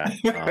after that.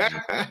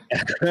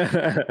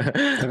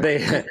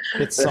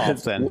 It's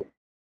solved then.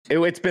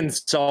 It's been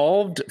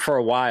solved for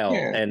a while,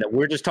 and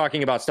we're just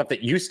talking about stuff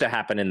that used to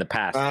happen in the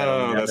past.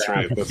 Oh, that's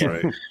right. That's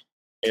right.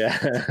 Yeah.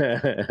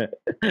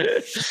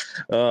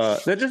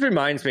 That just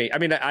reminds me. I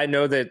mean, I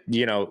know that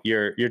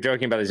you're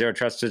joking about the zero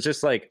trust. It's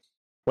just like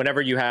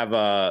whenever you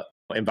have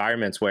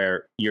environments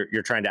where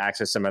you're trying to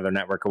access some other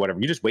network or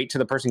whatever, you just wait till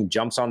the person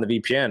jumps on the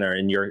VPN, or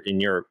in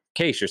your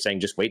case, you're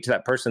saying just wait till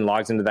that person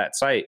logs into that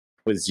site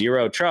with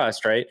zero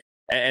trust, right?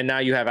 And now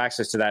you have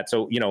access to that.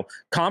 So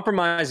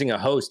compromising a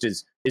host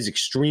is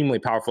extremely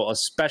powerful,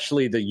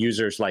 especially the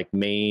user's like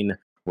main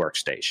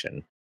workstation.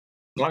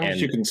 As long as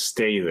you can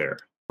stay there.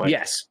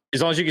 Yes,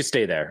 as long as you can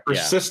stay there.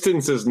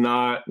 Persistence is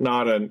not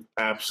an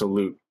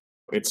absolute.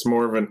 It's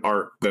more of an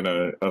art than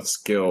a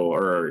skill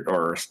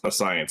or a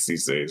science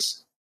these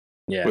days.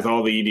 Yeah, with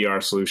all the EDR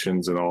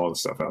solutions and all the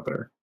stuff out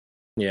there.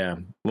 Yeah,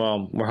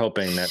 well, we're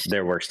hoping that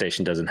their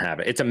workstation doesn't have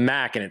it. It's a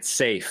Mac and it's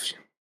safe.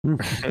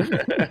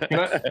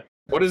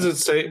 What does it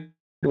say?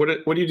 What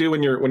do you do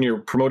when you're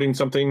promoting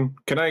something?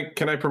 Can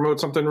I promote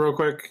something real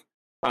quick?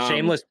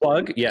 Shameless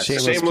plug. Yes,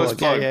 shameless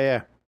plug.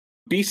 Yeah.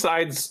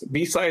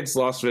 B-Sides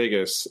Las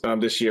Vegas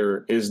this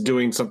year is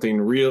doing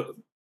something real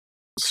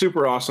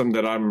super awesome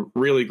that I'm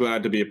really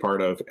glad to be a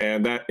part of,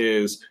 and that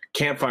is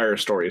campfire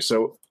stories.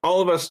 So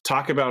all of us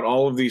talk about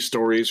all of these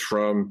stories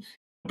from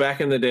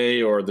back in the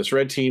day, or this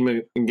red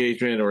team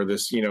engagement, or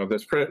this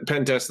this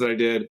pen test that I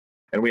did,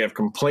 and we have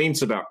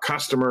complaints about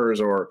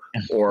customers or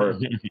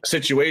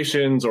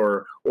situations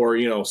or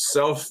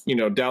self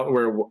doubt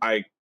where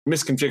I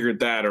misconfigured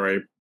that or I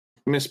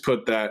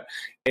misput that.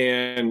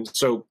 And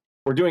so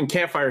we're doing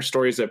campfire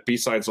stories at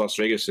B-Sides Las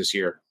Vegas this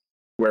year,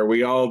 where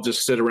we all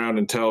just sit around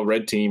and tell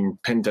red team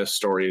pen test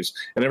stories,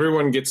 and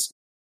everyone gets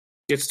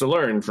to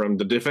learn, from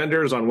the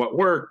defenders on what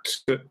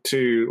worked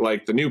to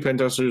like the new pen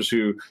testers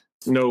who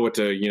know what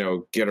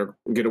to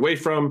get away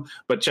from.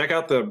 But check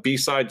out the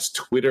B-Sides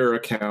Twitter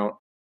account.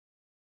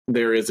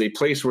 There is a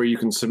place where you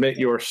can submit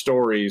your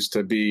stories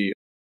to be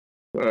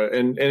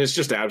and it's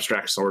just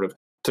abstract, sort of,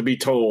 to be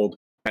told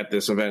at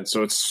this event.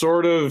 So it's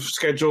sort of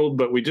scheduled,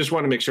 but we just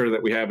want to make sure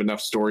that we have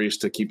enough stories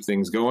to keep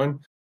things going.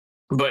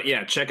 But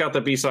yeah, check out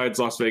the B-Sides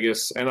Las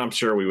Vegas, and I'm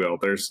sure we will.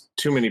 There's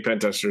too many pen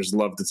testers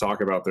love to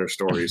talk about their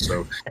stories,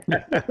 so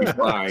it's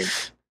fine.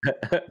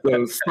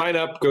 So sign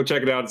up, go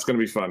check it out. It's going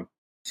to be fun.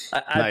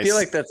 I feel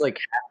like that's like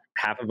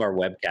half of our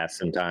webcasts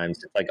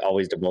sometimes. It's like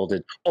always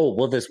devoted. Oh,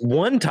 well, this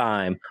one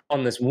time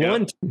on this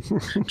one,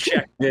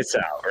 check this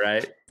out,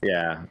 right?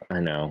 Yeah, I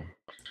know.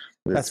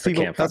 That's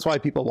why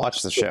people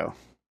watch the show.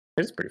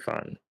 It's pretty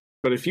fun.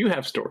 But if you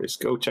have stories,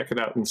 go check it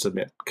out and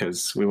submit,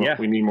 because we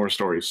need more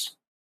stories.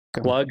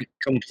 Plug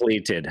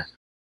completed.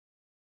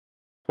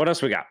 What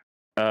else we got?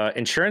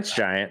 Insurance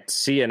giant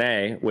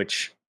CNA,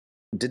 which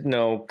didn't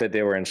know that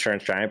they were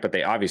insurance giant, but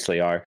they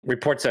obviously are,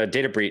 reports a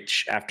data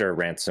breach after a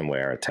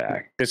ransomware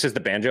attack. This is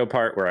the banjo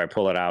part where I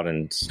pull it out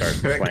and start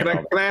playing. Can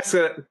I ask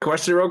a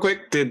question real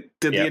quick? Did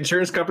the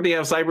insurance company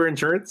have cyber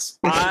insurance?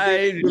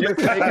 I just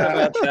thinking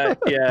about that.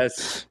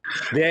 Yes,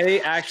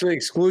 they actually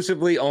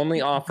exclusively only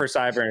offer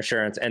cyber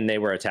insurance, and they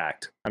were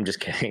attacked. I'm just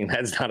kidding.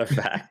 That's not a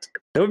fact.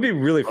 That would be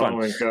really fun. Oh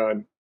my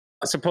god.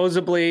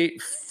 Supposedly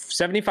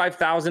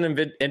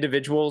 75,000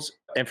 individuals'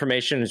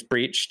 information is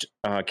breached.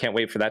 Can't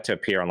wait for that to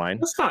appear online.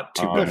 That's not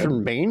too bad.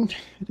 From Maine?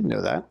 I didn't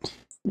know that.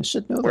 I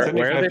should know that.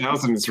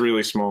 75,000 is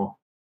really small.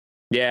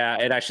 Yeah,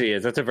 it actually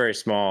is. That's a very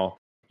small.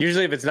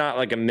 Usually if it's not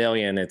like a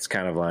million, it's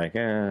kind of like,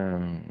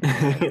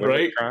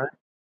 right?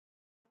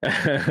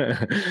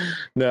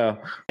 No.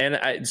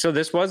 And so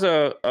this was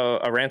a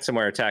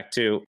ransomware attack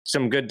too.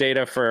 Some good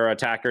data for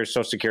attackers,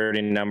 social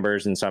security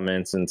numbers in some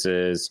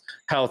instances,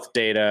 health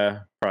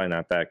data, probably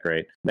not that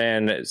great.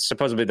 And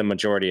supposedly the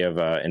majority of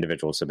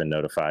individuals have been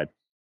notified.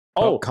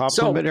 Oh,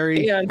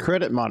 complimentary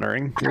credit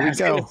monitoring. Here we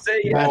go.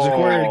 Magic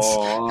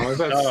words.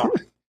 That's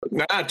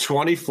not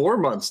 24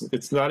 months.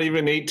 It's not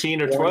even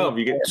 18 or 12.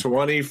 You get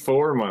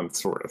 24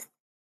 months worth.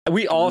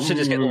 We all should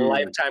just get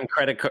lifetime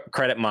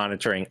credit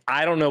monitoring.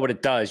 I don't know what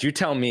it does. You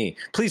tell me.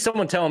 Please,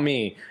 someone tell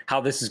me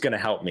how this is going to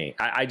help me.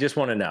 I just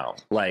want to know.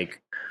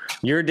 Like,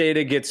 your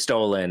data gets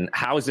stolen.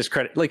 How is this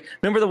credit? Like,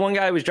 remember the one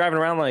guy who was driving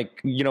around,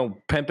 like,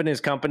 pimping his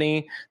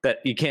company that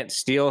you can't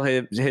steal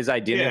his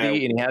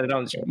identity, and he had it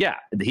on. Yeah,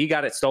 he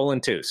got it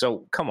stolen too.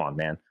 So come on,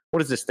 man. What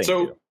does this thing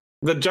do?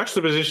 The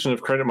juxtaposition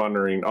of credit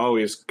monitoring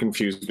always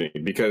confused me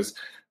because,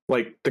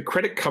 like, the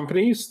credit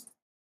companies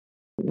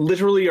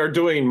literally are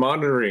doing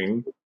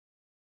monitoring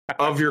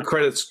of your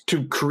credits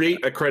to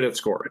create a credit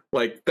score.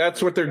 Like,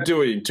 that's what they're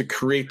doing to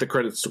create the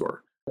credit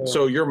score.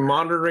 So you're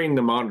monitoring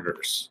the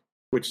monitors,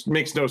 which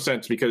makes no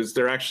sense because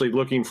they're actually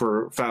looking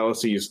for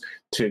fallacies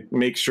to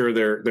make sure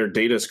their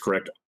data is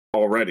correct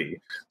already.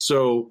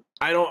 So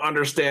I don't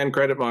understand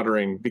credit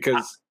monitoring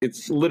because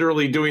it's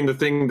literally doing the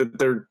thing that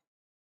they're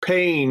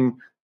paying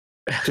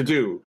to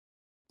do.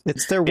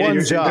 It's their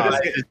one job.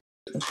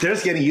 They're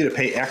just getting you to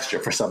pay extra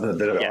for something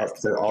that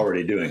they're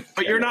already doing.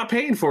 But you're not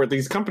paying for it.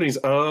 These companies,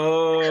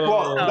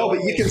 well, no,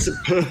 but you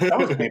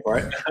can pay for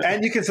it,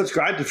 and you can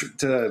subscribe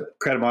to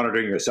credit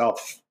monitoring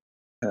yourself.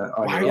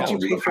 Why would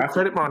you pay for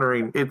credit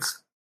monitoring?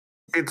 It's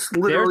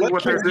literally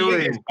what they're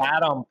doing. It's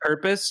bad on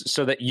purpose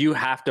so that you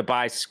have to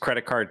buy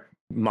credit card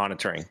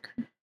monitoring,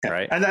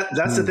 right? And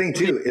that's the thing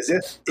too. Is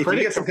if you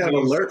get some kind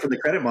of alert from the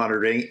credit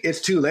monitoring, it's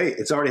too late.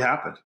 It's already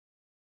happened.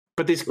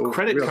 But these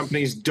credit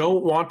companies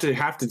don't want to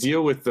have to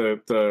deal with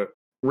the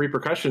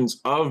repercussions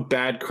of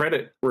bad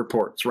credit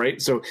reports, right?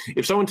 So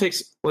if someone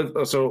takes, let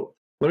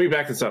me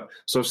back this up.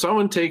 So if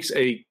someone takes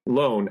a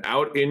loan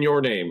out in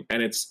your name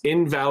and it's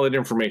invalid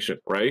information,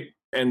 right?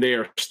 And they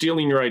are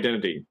stealing your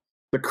identity,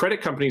 the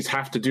credit companies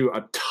have to do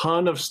a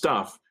ton of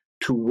stuff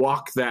to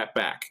walk that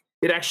back.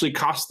 It actually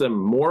costs them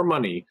more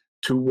money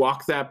to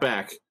walk that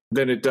back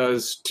than it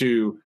does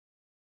to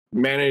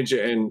manage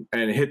and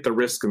hit the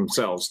risk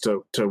themselves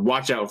to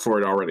watch out for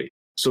it already.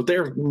 So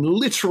they're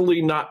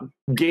literally not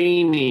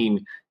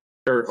gaining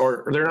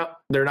or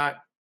they're not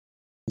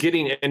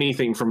getting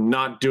anything from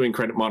not doing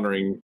credit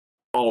monitoring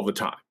all the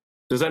time.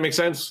 Does that make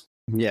sense?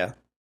 Yeah.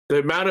 The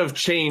amount of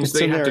change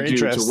they have to do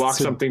to walk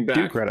something back.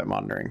 Do credit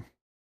monitoring.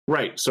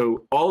 Right.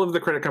 So all of the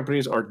credit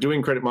companies are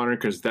doing credit monitoring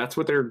because that's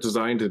what they're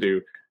designed to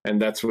do,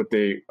 and that's what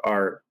they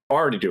are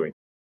already doing.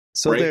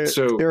 So, right?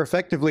 They're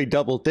effectively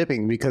double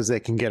dipping because they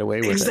can get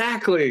away with it.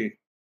 Exactly.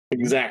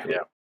 Yeah.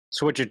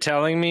 So what you're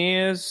telling me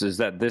is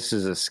that this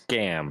is a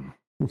scam.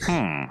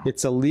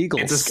 It's a legal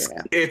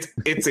scam.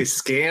 It's a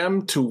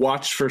scam to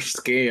watch for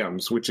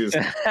scams, which is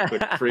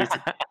crazy.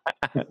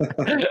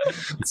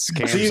 So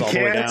you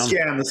can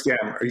scam the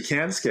scammer, or you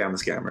can scam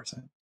the scammers.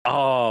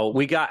 Oh,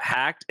 we got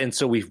hacked, and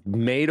so we've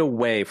made a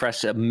way for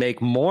us to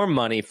make more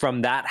money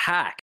from that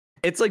hack.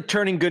 It's like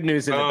turning good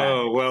news into bad.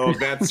 Oh, well,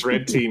 that's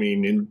red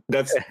teaming, and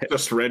that's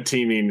just red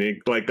teaming.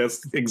 Like,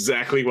 that's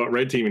exactly what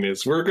red teaming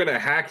is. We're going to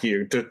hack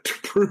you to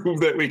prove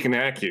that we can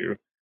hack you,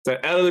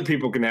 that other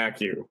people can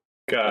hack you.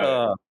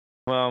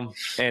 Well,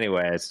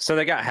 anyways, so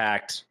they got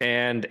hacked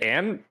and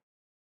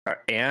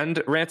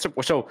ransom.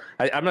 So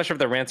I'm not sure if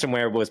the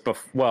ransomware was the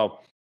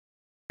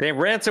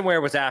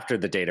ransomware was after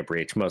the data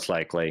breach, most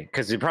likely,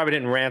 because they probably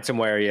didn't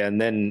ransomware you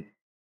and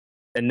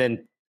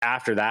then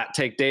after that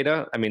take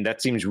data. I mean,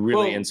 that seems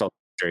really insulting.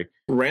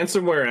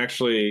 Ransomware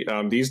actually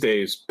these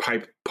days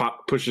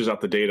pushes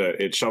out the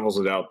data. It shovels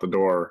it out the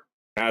door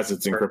as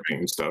it's encrypting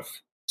and stuff.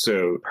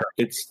 So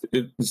it's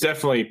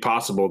definitely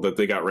possible that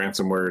they got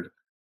ransomware,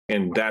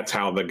 and that's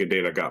how the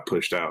data got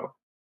pushed out.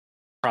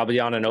 Probably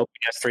on an open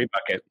S3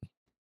 bucket.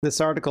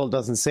 This article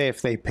doesn't say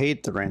if they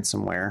paid the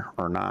ransomware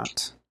or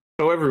not.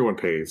 Oh, everyone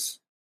pays.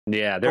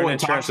 Yeah, no one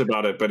talks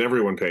about it, but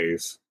everyone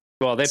pays.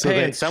 Well, they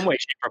pay in some way,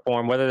 shape, or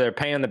form, whether they're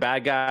paying the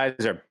bad guys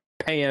or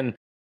paying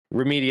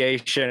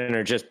remediation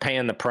or just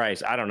paying the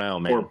price. I don't know,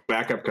 man. Or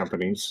backup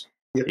companies.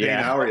 You pay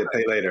now or you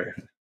pay later.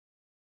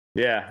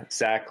 Yeah,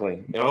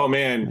 exactly. Oh,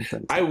 man.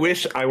 I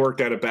wish I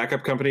worked at a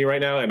backup company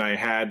right now and I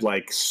had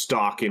like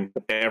stock in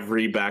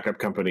every backup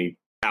company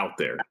out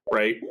there,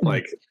 right?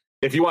 Like,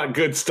 if you want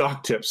good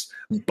stock tips,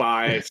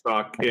 buy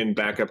stock in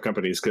backup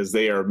companies because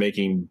they are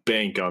making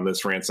bank on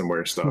this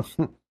ransomware stuff.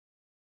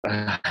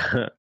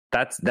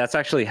 That's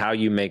actually how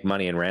you make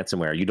money in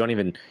ransomware. You don't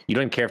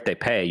even care if they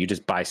pay. You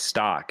just buy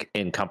stock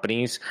in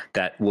companies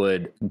that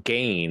would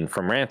gain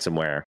from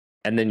ransomware,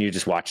 and then you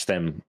just watch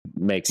them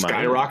make money.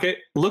 Skyrocket.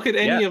 Look at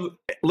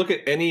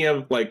any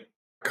of like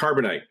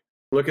Carbonite.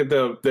 Look at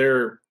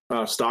their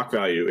stock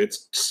value.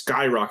 It's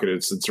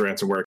skyrocketed since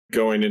ransomware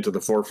going into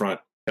the forefront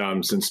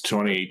since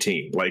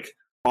 2018. Like,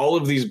 all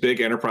of these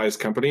big enterprise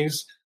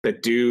companies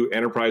that do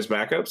enterprise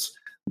backups,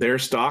 their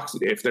stocks,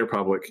 if they're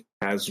public,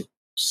 has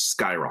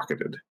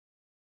skyrocketed.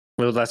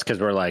 Well, that's because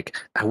we're like,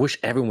 I wish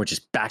everyone would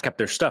just back up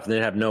their stuff and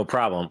they'd have no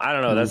problem. I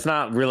don't know. That's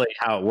not really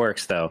how it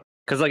works, though.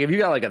 Because like if you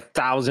got like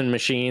 1,000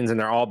 machines and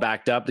they're all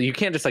backed up, you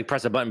can't just like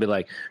press a button and be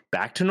like,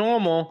 back to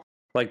normal.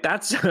 Like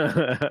that's what?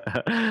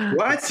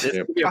 I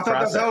thought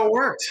that's how it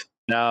worked.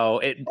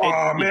 No,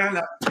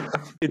 man,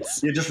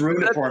 you just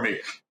ruined it for me.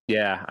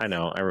 Yeah, I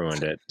know. I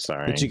ruined it.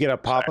 Sorry. Did you get a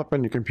pop-up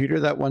on your computer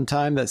that one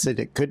time that said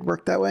it could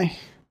work that way?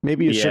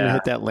 Maybe you shouldn't have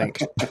hit that link.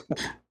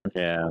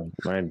 Yeah,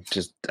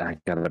 I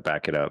gotta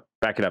back it up.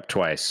 Back it up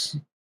twice.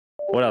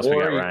 What else we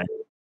got, Ryan?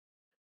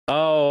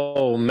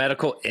 Oh,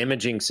 medical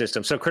imaging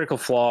system. So critical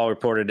flaw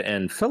reported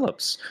in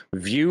Philips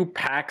View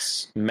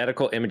PACS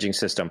medical imaging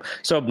system.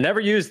 So never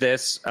used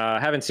this.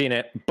 Haven't seen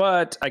it,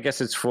 but I guess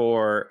it's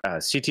for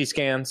CT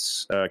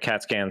scans,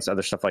 CAT scans,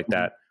 other stuff like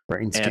that.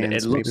 Brain scans. And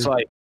it looks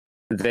like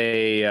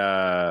they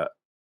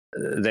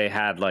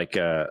had like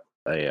a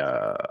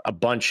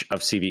bunch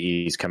of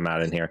CVEs come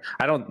out in here.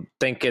 I don't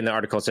think in the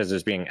article it says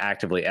it's being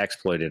actively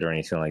exploited or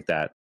anything like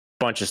that.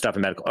 Bunch of stuff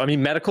in medical. I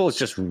mean, medical is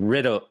just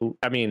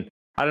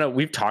I don't know.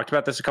 We've talked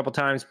about this a couple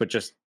times, but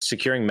just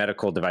securing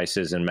medical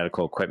devices and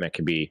medical equipment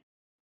can be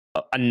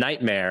a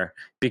nightmare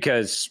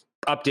because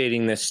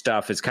updating this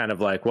stuff is kind of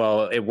like,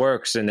 well, it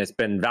works and it's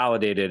been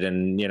validated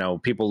and,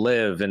 people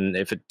live. And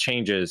if it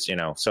changes,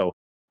 so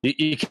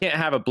you can't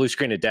have a blue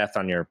screen of death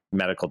on your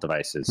medical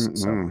devices.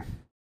 So.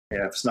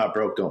 Yeah, if it's not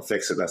broke, don't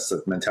fix it. That's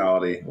the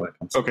mentality.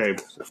 Okay,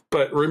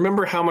 but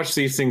remember how much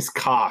these things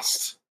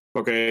cost.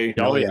 Okay, if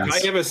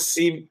I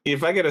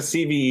get a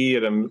CVE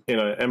in an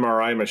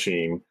MRI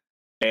machine,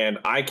 and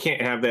I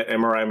can't have that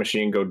MRI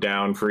machine go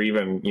down for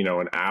even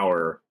an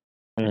hour,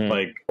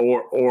 like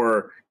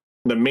or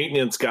the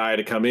maintenance guy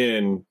to come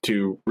in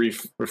to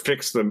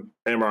fix the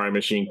MRI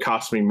machine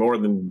costs me more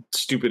than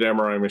stupid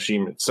MRI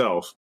machine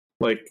itself.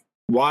 Like,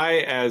 why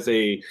as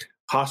a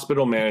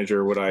hospital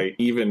manager would I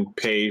even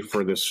pay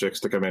for this fix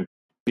to come in?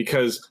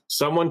 Because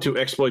someone to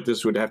exploit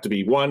this would have to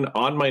be, one,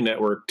 on my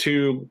network,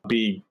 two,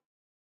 be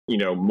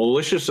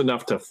malicious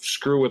enough to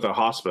screw with a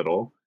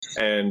hospital,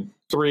 and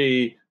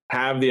three,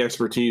 have the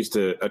expertise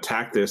to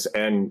attack this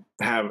and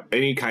have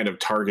any kind of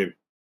target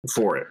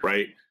for it,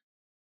 right?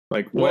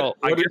 Like, what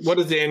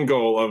is the end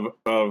goal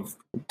of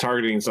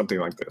targeting something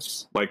like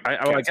this? Like,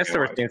 I guess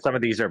some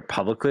of these are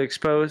publicly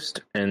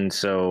exposed, and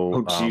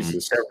so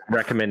they're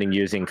recommending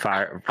using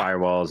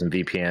firewalls and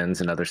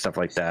VPNs and other stuff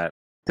like that.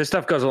 This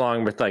stuff goes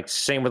along with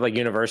same with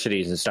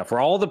universities and stuff, where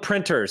all the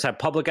printers have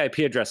public IP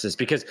addresses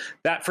because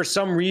that for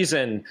some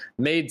reason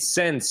made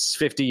sense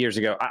 50 years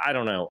ago. I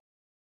don't know.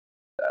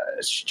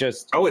 It's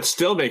just it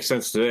still makes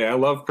sense today. I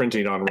love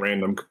printing on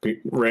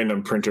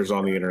random printers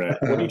on the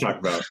internet. What are you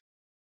talking about?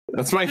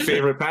 That's my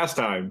favorite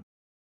pastime.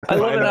 I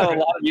love how a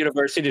lot of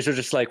universities are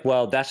just like,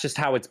 well, that's just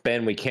how it's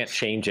been. We can't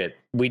change it.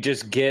 We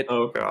just get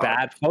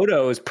bad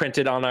photos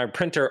printed on our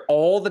printer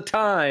all the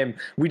time.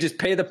 We just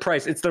pay the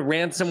price. It's the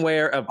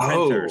ransomware of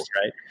printers,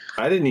 right?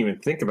 I didn't even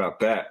think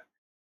about that.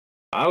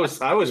 I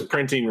was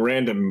printing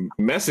random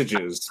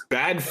messages.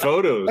 Bad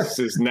photos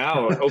is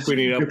now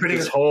opening up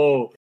this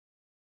whole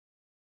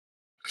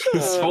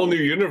new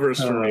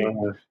universe for me.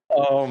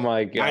 Oh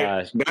my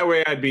gosh. That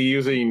way I'd be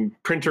using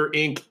printer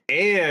ink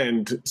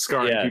and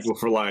scarring people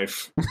for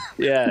life.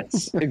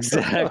 Yes,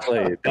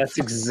 exactly. That's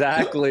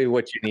exactly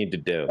what you need to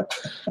do.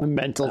 A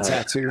mental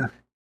tattoo.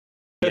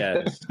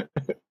 Yes.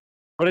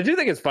 What I do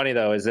think is funny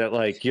though is that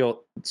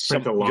you'll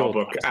print a law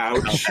book.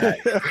 Ouch.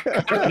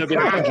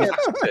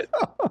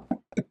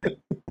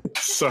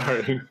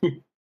 Sorry.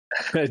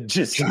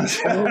 Just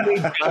only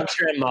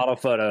John model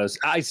photos.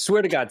 I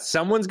swear to God,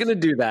 someone's going to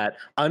do that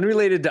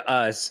unrelated to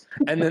us,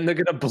 and then they're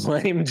going to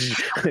blame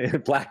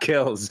Black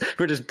Hills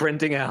for just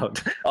printing out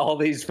all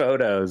these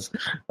photos.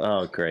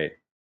 Oh, great.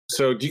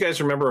 So do you guys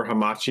remember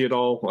Hamachi at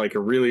all? Like a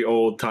really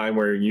old time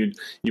where you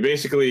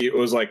basically, it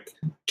was like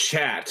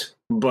chat,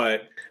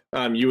 but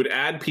you would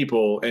add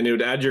people and it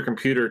would add your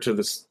computer to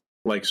this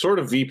sort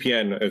of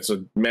VPN. It's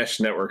a mesh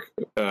network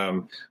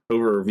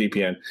over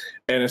VPN.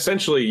 And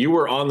essentially you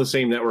were on the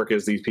same network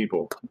as these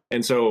people.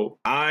 And so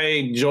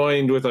I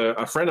joined with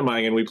a friend of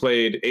mine and we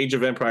played Age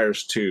of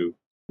Empires 2,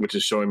 which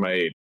is showing my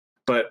age.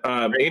 But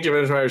Age of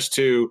Empires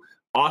 2,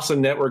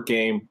 awesome network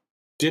game,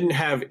 didn't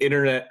have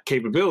internet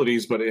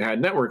capabilities, but it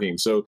had networking.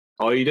 So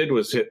all you did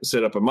was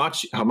set up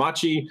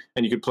Hamachi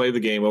and you could play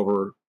the game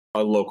over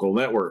a local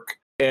network.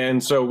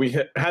 And so we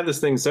had this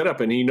thing set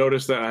up and he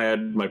noticed that I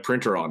had my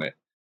printer on it.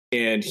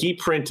 And he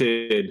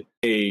printed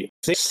a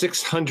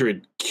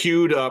 600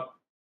 queued up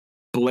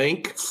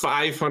blank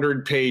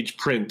 500 page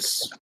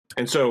prints.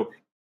 And so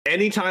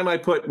anytime I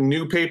put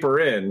new paper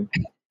in,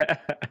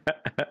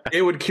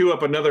 it would queue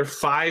up another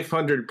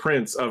 500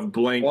 prints of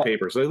blank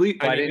paper. So at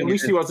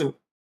least he wasn't.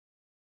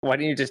 Why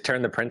didn't you just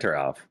turn the printer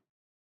off?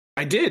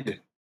 I did.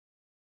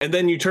 And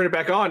then you turn it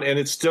back on and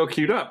it's still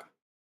queued up.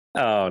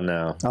 Oh,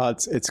 no. Oh,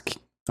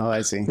 Oh,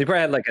 I see. They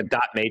probably had a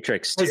dot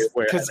matrix too,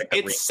 because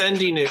it's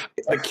sending it.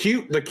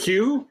 The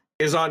queue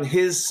is on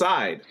his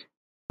side,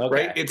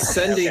 right? It's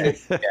sending it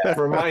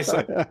from my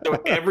side. So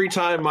every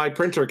time my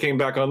printer came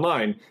back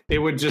online, it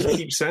would just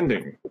keep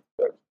sending.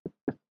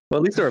 Well,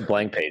 at least there were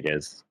blank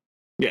pages.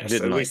 Yes,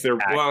 at least there.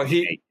 Well,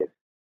 he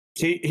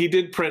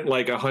did print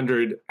like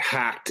 100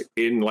 hacked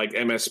in like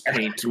MS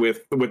Paint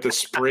with the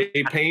spray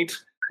paint,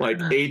 like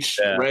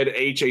red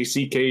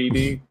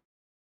HACKED.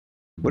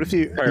 What if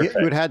you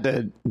would had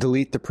to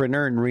delete the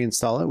printer and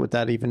reinstall it? Would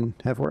that even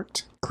have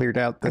worked? Cleared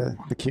out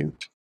the queue?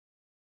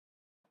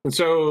 And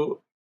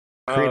so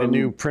create a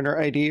new printer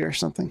ID or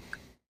something?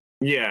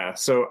 Yeah,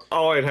 so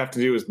all I'd have to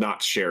do is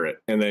not share it,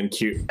 and then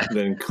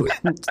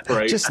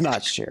right? Just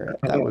not share it.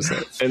 That was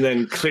it. And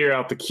then clear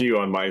out the queue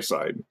on my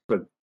side.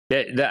 But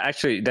that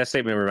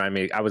statement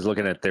reminded me. I was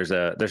looking at there's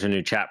a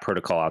new chat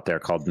protocol out there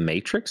called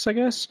Matrix, I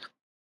guess,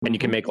 and you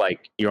can make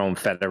like your own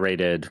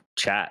federated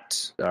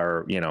chat,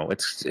 or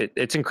it's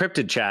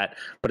encrypted chat,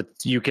 but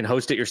you can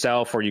host it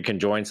yourself, or you can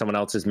join someone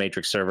else's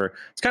Matrix server.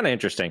 It's kind of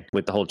interesting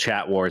with the whole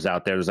chat wars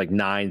out there. There's like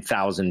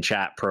 9,000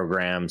 chat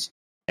programs.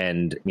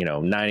 And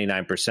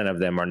 99% of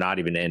them are not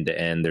even end to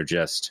end. They're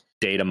just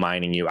data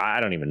mining you.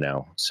 I don't even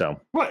know. So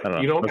what?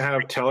 You don't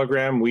have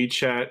Telegram,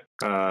 WeChat?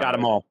 Got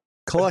them all.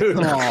 Collect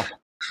them all.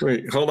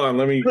 Wait, hold on.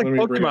 Let me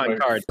Pokemon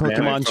cards.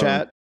 Pokemon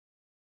chat.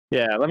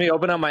 Yeah, let me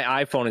open up my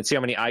iPhone and see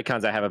how many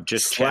icons I have of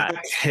just Slack,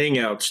 chat.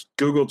 Hangouts,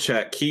 Google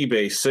Chat,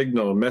 Keybase,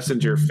 Signal,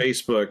 Messenger,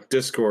 Facebook,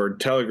 Discord,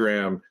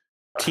 Telegram,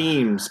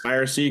 Teams,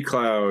 IRC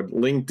Cloud,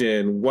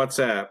 LinkedIn,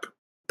 WhatsApp,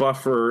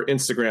 Buffer,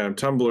 Instagram,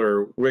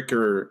 Tumblr,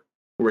 Wicker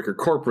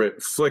Corporate,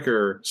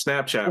 Flickr,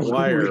 Snapchat,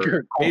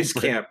 Wire,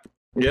 Basecamp.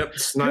 Yep.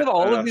 You have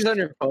all of these on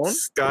your phone?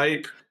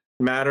 Skype,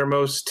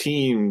 Mattermost,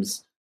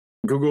 Teams,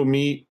 Google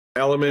Meet,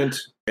 Element,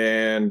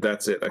 and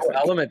that's it.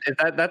 Element,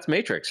 that's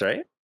Matrix,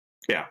 right?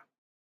 Yeah.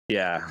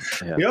 Yeah.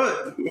 You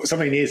know what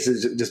somebody needs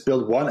to just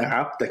build one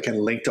app that can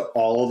link to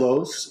all of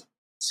those,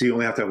 so you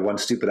only have to have one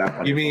stupid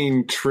app. You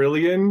mean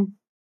Trillion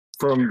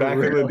from back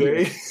in the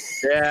day?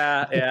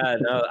 Yeah.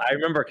 No, I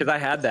remember because I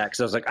had that because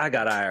I was like, I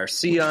got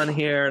IRC on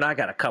here and I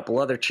got a couple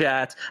other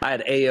chats. I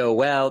had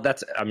AOL.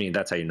 That's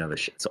how you know this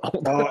shit's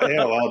old. Oh,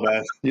 AOL,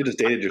 man. You just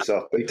dated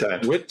yourself big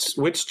time.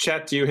 Which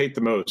chat do you hate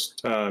the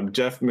most?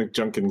 Jeff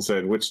McJunkin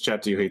said, which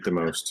chat do you hate the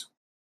most?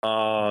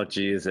 Oh,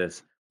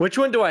 Jesus. Which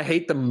one do I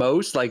hate the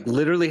most? Like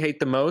literally hate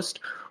the most?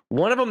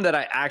 One of them that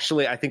I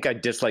think I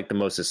dislike the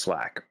most is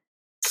Slack.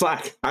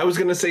 Slack. I was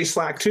going to say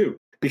Slack too,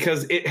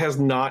 because it has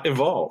not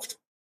evolved.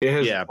 It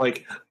has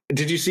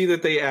did you see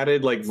that they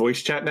added like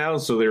voice chat now?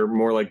 So they're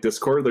more like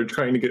Discord. They're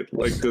trying to get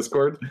like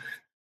Discord.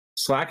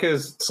 Slack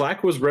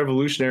was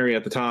revolutionary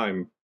at the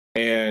time.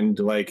 And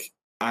like,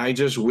 I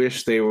just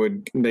wish they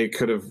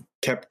could have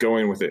kept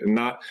going with it and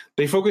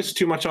they focused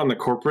too much on the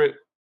corporate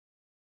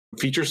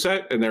feature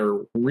set and they're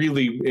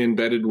really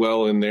embedded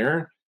well in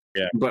there.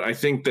 Yeah. But I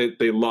think that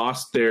they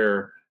lost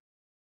their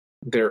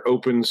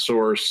open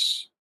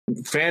source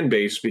fan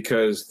base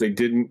because they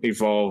didn't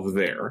evolve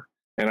there.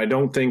 And I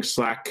don't think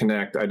Slack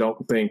Connect, I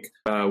don't think,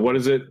 what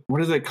is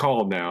it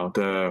called now?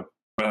 The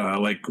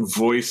like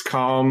voice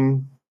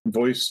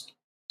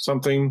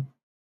something.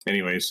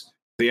 Anyways,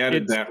 they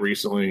added that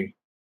recently.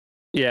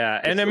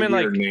 Yeah. And it's I mean,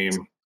 like, name.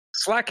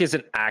 Slack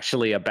isn't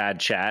actually a bad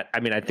chat. I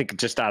mean, I think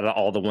just out of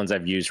all the ones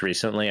I've used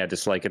recently, I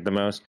dislike it the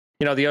most.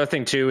 The other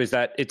thing too is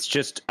that it's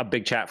just a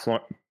big chat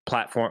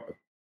platform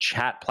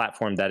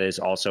that is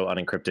also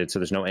unencrypted. So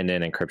there's no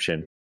end-to-end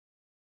encryption.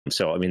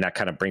 So, I mean, that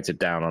kind of brings it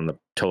down on the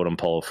totem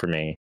pole for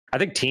me. I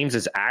think Teams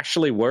is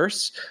actually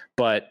worse,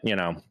 but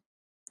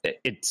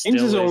it's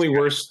Teams is only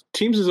worse.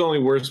 Teams is only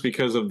worse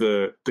because of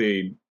the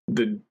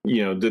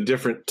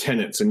different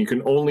tenants, and you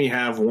can only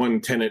have one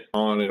tenant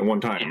on at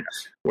one time.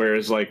 Yes.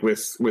 Whereas like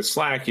with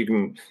Slack, you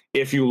can,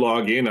 if you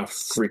log in a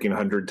freaking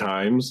 100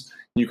 times,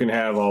 you can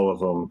have all of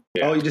them.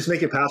 Yeah. Oh, you just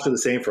make your password the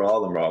same for all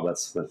of them, Rob.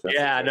 That's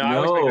yeah. No, I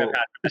always make my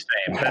password the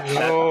same.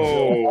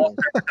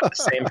 That's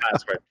the same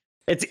password.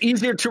 It's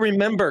easier to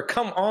remember.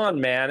 Come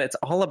on, man. It's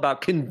all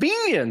about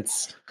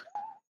convenience.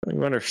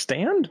 You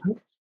understand?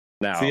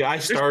 No. See, I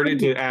started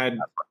to add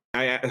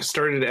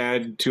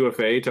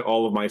 2FA to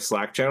all of my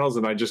Slack channels,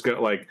 and I just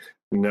got like,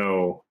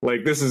 no.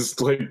 Like, this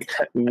is like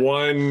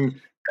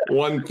one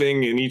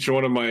thing in each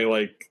one of my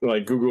like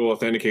Google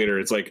Authenticator.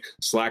 It's like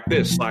Slack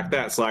this, Slack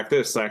that, Slack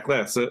this, Slack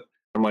that. So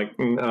I'm like,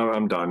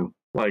 I'm done.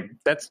 Like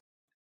that's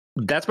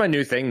my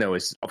new thing though,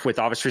 is with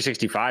Office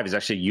 365 is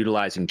actually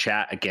utilizing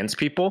chat against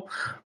people.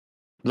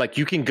 Like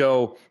you can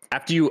go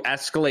after you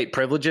escalate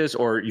privileges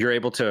or you're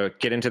able to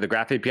get into the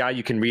Graph API,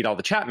 you can read all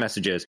the chat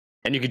messages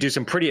and you can do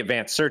some pretty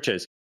advanced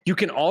searches. You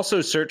can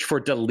also search for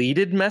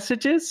deleted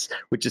messages,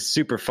 which is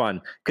super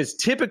fun because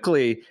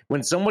typically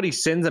when somebody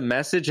sends a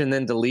message and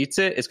then deletes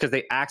it, it's because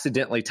they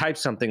accidentally typed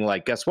something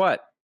like, guess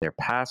what? Their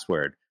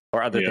password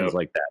or other things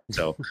like that.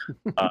 So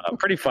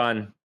pretty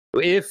fun.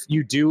 If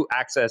you do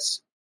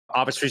access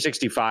Office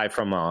 365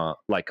 from a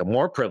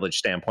more privileged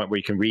standpoint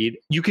where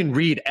you can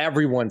read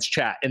everyone's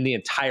chat in the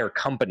entire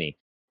company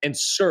and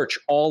search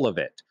all of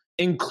it,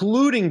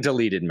 including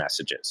deleted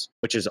messages,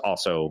 which is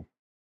also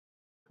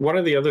one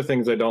of the other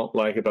things I don't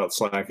like about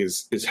Slack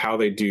is how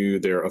they do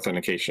their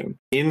authentication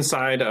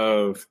inside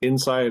of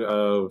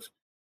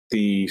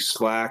the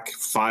Slack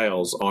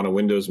files on a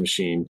Windows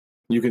machine.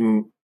 You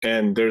can,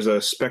 and there's a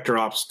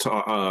SpectreOps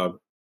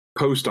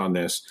post on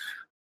this,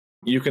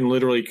 you can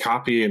literally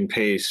copy and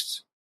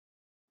paste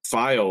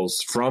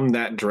files from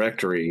that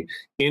directory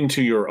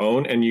into your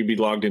own, and you'd be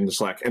logged into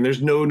Slack. And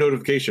there's no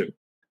notification.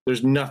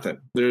 There's nothing.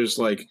 There's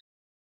like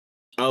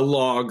a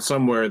log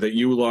somewhere that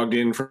you logged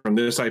in from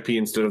this IP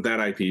instead of that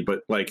IP,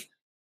 but like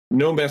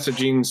no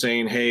messaging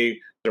saying, hey,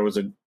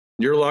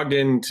 you're logged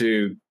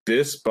into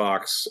this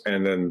box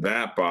and then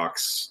that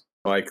box.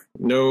 Like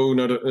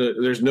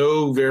there's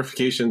no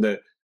verification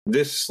that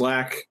this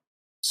Slack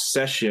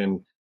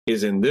session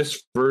is in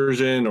this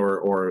version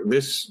or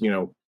this,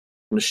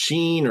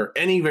 machine, or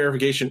any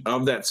verification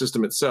of that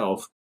system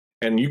itself.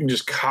 And you can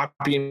just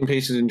copy and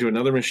paste it into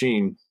another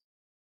machine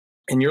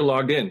and you're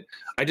logged in.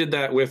 I did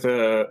that with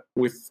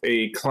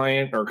a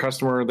client or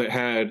customer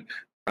that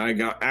I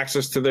got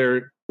access to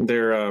their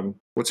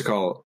what's it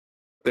called?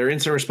 Their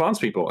instant response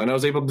people. And I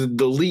was able to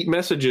delete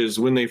messages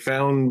when they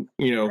found,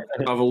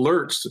 of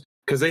alerts,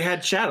 because they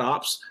had chat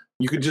ops.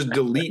 You could just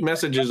delete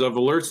messages of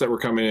alerts that were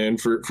coming in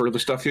for the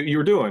stuff you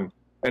were doing.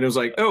 And it was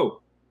like,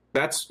 oh,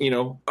 that's,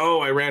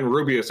 I ran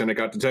Rubius and it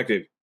got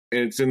detected.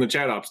 And it's in the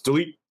chat ops.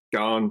 Delete,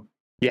 gone.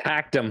 You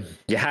hacked them.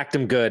 You hacked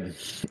them good.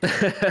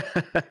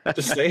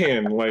 Just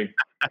saying, like.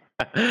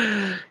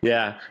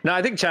 Yeah. No,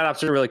 I think chat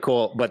ops are really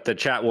cool, but the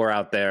chat war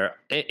out there,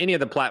 any of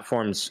the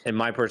platforms, in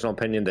my personal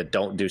opinion, that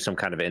don't do some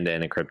kind of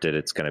end-to-end encrypted,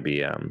 it's going to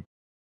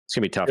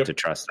be tough to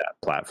trust that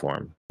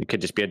platform. It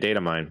could just be a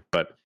data mine.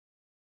 But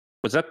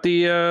was that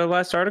the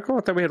last article?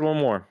 I thought we had one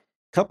more.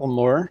 Couple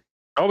more.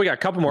 Oh, we got a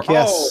couple more.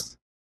 Guess. Oh,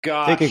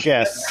 gosh. Take a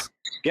guess.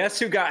 Guess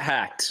who got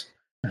hacked?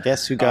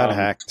 Guess who got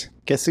hacked?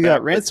 Guess who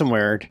got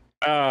ransomware?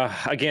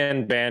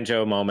 Again,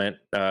 banjo moment.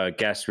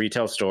 Guess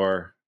retail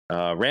store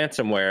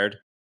ransomware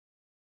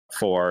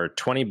for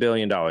 $20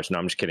 billion. No,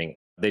 I'm just kidding.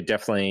 They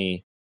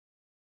definitely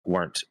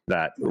weren't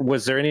that.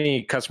 Was there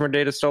any customer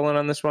data stolen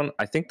on this one?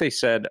 I think they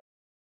said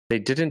they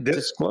didn't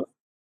disclose.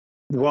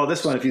 Well,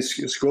 this one, if you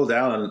scroll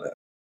down and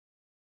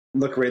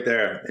look right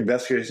there,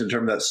 investigators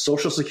determined that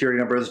social security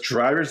numbers,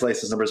 driver's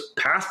license numbers,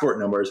 passport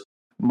numbers.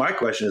 My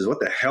question is, what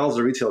the hell is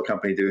a retail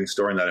company doing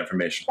storing that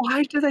information?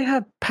 Why do they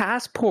have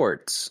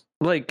passports?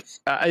 Like,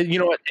 you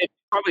know what?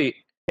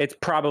 It's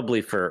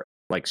probably for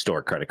like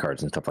store credit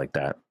cards and stuff like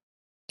that.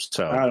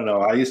 So I don't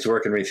know. I used to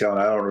work in retail, and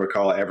I don't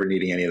recall ever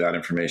needing any of that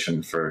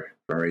information from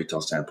a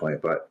retail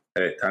standpoint. But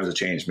hey, times have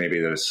changed. Maybe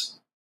there's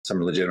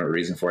some legitimate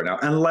reason for it now,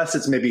 unless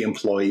it's maybe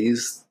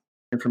employees'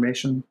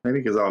 information. Maybe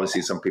because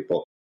obviously some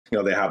people,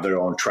 they have their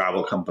own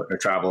travel company or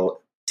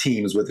travel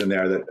teams within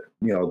there that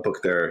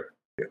book their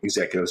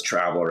executives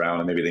travel around,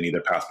 and maybe they need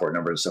their passport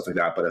number and stuff like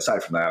that. But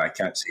aside from that, I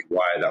can't see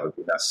why that would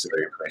be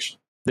necessary information.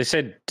 They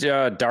said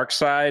dark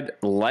side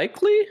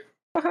likely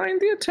behind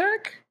the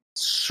attack.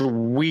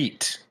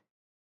 Sweet.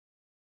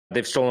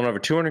 They've stolen over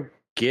 200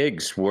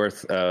 gigs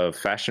worth of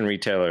fashion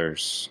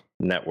retailers'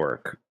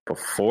 network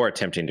before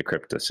attempting to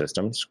crypt the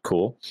systems.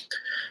 Cool.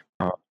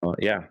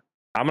 Yeah.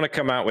 I'm going to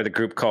come out with a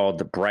group called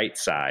the Bright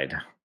Side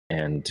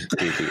and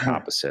do the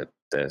opposite.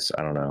 This,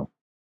 I don't know.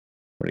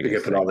 What do you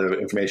get? Put all the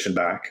information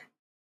back.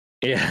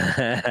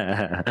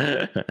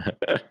 Yeah.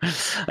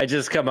 I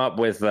just come up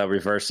with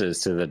reverses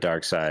to the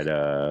dark side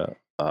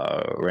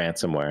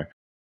ransomware.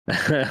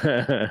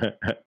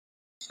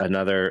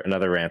 Another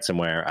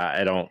ransomware.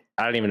 I don't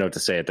even know what to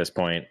say at this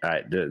point.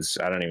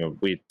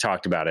 We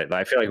talked about it.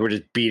 I feel like we're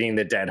just beating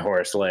the dead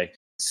horse. Like,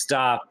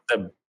 stop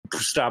the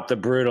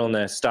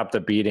brutalness, stop the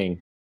beating.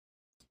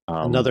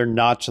 Another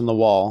notch in the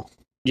wall.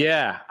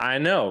 Yeah, I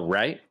know,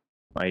 right?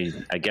 I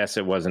guess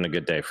it wasn't a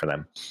good day for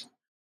them.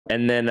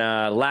 And then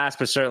last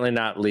but certainly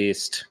not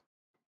least,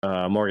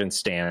 Morgan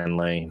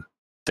Stanley.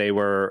 They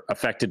were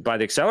affected by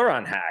the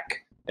Acceleron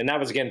hack. And that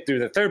was, again, through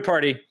the third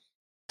party.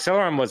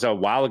 Acceleron was a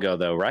while ago,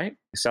 though, right?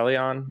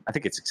 Acceleon? I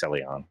think it's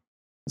Acceleon.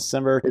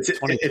 December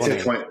 2020. It's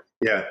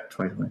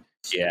 2020.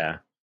 Yeah.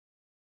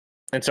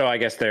 And so I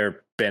guess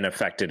they're been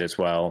affected as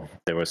well.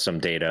 There was some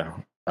data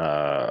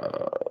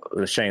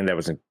saying that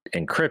was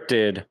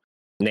encrypted.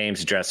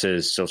 Names,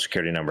 addresses, social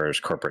security numbers,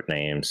 corporate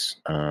names.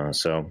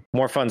 So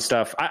more fun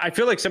stuff. I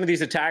feel like some of these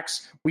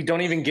attacks, we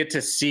don't even get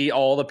to see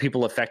all the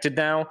people affected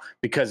now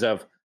because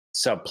of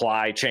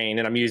supply chain.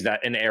 And I'm using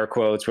that in air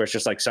quotes, where it's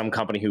just like some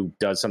company who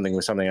does something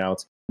with something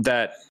else,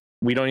 that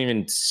we don't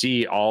even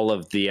see all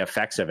of the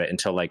effects of it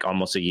until like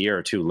almost a year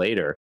or two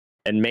later.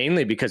 And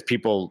mainly because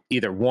people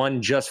either, one,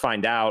 just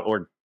find out,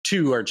 or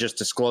two, are just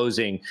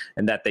disclosing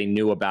and that they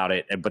knew about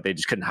it, but they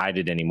just couldn't hide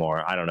it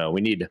anymore. I don't know.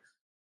 We need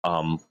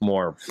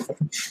more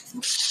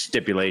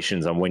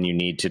stipulations on when you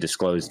need to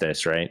disclose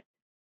this, right?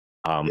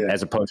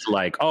 As opposed to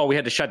like, oh, we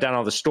had to shut down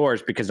all the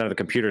stores because none of the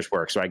computers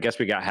work. So I guess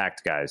we got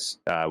hacked, guys.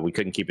 We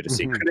couldn't keep it a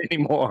secret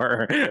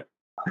anymore.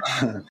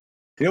 You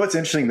know what's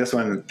interesting? This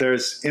one,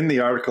 there's in the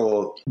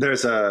article,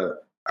 there's a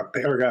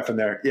paragraph in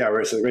there. Yeah,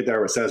 where it's right there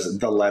where it says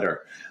the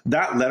letter.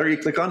 That letter you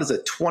click on is a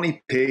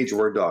 20-page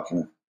Word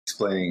document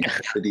explaining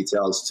the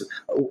details.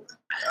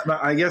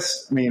 I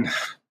mean,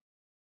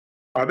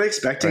 are they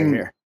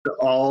expecting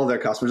all their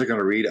customers are going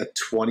to read a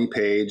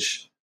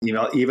 20-page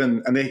email,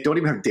 and they don't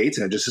even have dates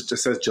in it. Just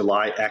says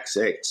July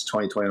X8,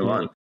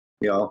 2021.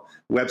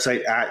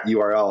 website at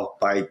URL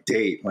by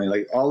date.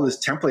 Like all this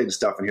template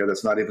stuff in here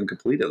that's not even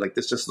completed. Like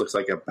this just looks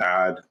like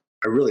a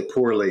really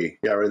poorly,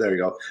 right there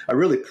you go, a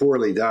really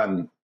poorly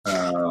done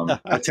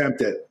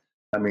attempt at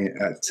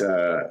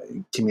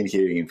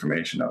communicating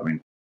information. I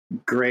mean,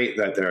 great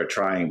that they're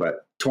trying,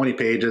 but 20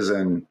 pages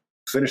and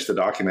finish the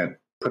document.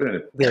 Put it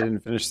in. They didn't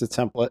finish the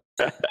template.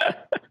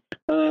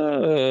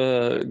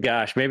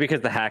 Gosh, maybe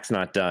because the hack's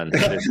not done.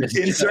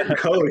 Insert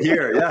code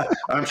here. Yeah,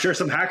 I'm sure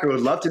some hacker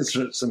would love to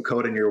insert some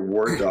code in your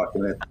Word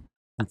document.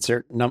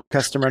 Insert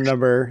customer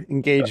number,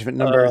 engagement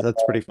number.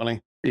 That's pretty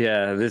funny.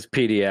 Yeah, this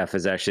PDF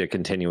is actually a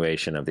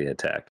continuation of the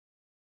attack.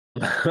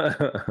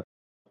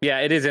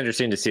 Yeah, it is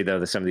interesting to see though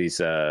that some of these.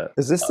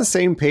 Is this the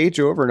same page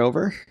over and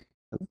over?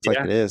 It looks like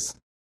it is.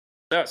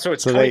 So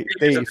it's they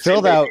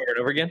filled out over and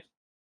over again.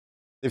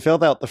 They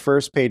filled out the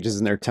first pages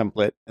in their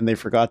template, and they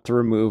forgot to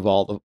remove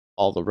all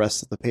the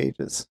rest of the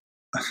pages.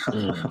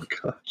 Oh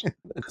gosh,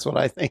 that's what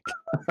I think.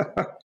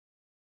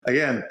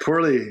 Again, poor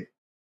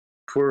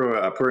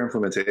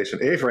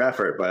implementation. A for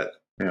effort, but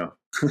behind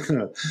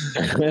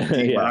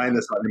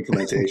this on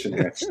implementation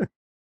here.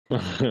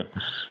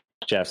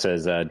 Jeff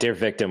says, "Dear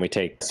victim, we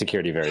take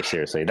security very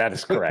seriously." That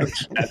is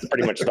correct. That's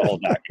pretty much the whole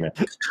document.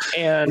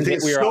 And we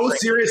take so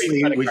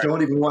seriously, we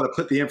don't even want to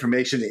put the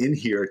information in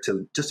here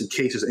just in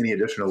case there's any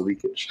additional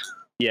leakage.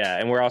 Yeah,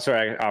 and we're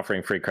also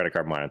offering free credit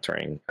card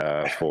monitoring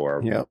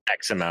for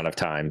X amount of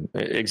time,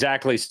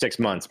 exactly 6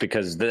 months,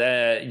 because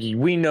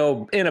we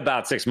know in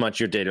about 6 months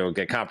your data will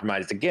get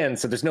compromised again.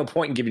 So there's no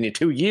point in giving you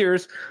 2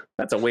 years.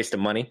 That's a waste of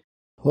money.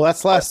 Well,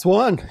 that's the last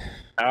one.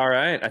 All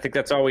right, I think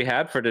that's all we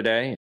had for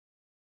today.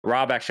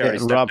 Rob actually already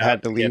stepped Rob out.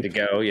 had to leave. He had to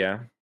go,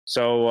 yeah.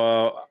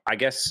 So I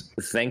guess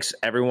thanks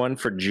everyone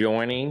for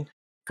joining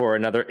for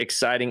another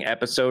exciting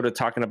episode of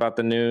Talking About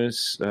the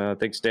News.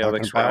 Thanks, Dale.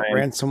 Thanks, Ryan.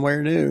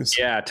 Ransomware news.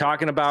 Yeah,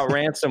 talking about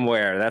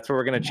ransomware. That's where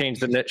we're going to change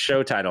the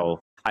show title.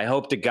 I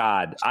hope to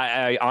God.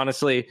 I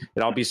honestly,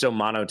 it'll be so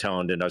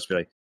monotoned, and I'll just be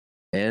like,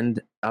 and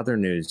other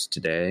news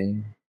today,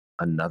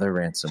 another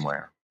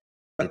ransomware.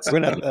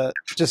 We're going to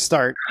just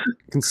start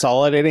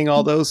consolidating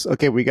all those.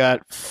 Okay, we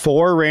got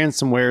 4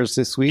 ransomwares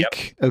this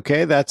week. Yep.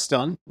 Okay, that's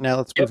done. Now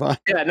let's move on.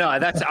 Yeah, no,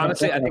 that's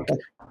honestly, I think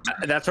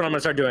that's what I'm going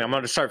to start doing. I'm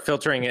going to start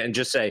filtering it and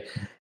just say,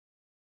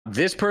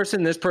 this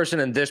person,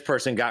 and this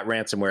person got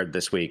ransomware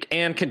this week,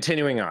 and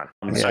continuing on.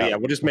 So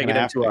we'll just make it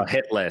into a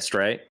hit list,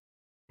 right?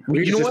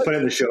 We can just put it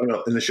in the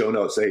show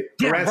notes. Say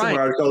ransomware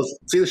articles.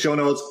 See the show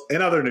notes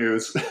and other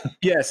news.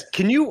 Yes.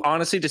 Can you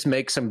honestly just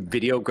make some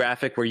video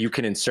graphic where you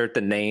can insert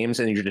the names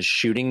and you're just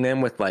shooting them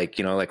with like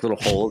little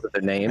holes at the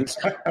names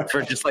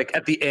for just like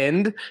at the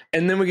end,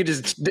 and then we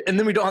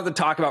don't have to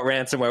talk about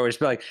ransomware. We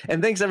just be like,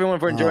 and thanks everyone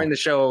for enjoying the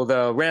show.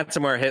 The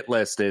ransomware hit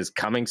list is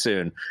coming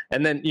soon,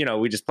 and then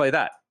we just play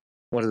that.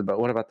 What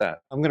about that?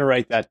 I'm gonna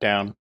write that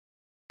down.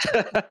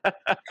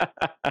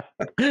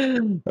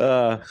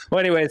 Well,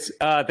 anyways,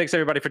 thanks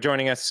everybody for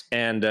joining us,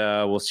 and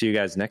we'll see you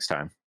guys next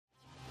time.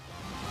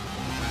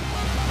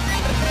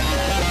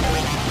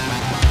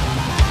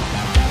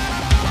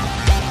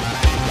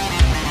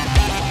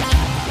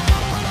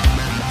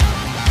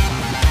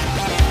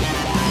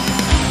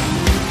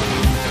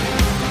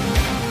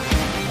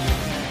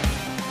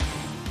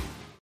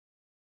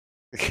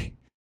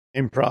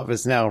 Improv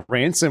is now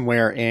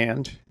ransomware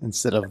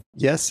instead of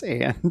yes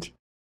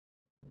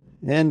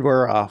and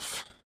we're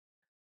off.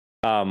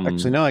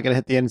 Actually, no, I gotta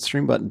hit the end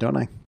stream button, don't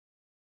I?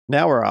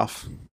 Now we're off.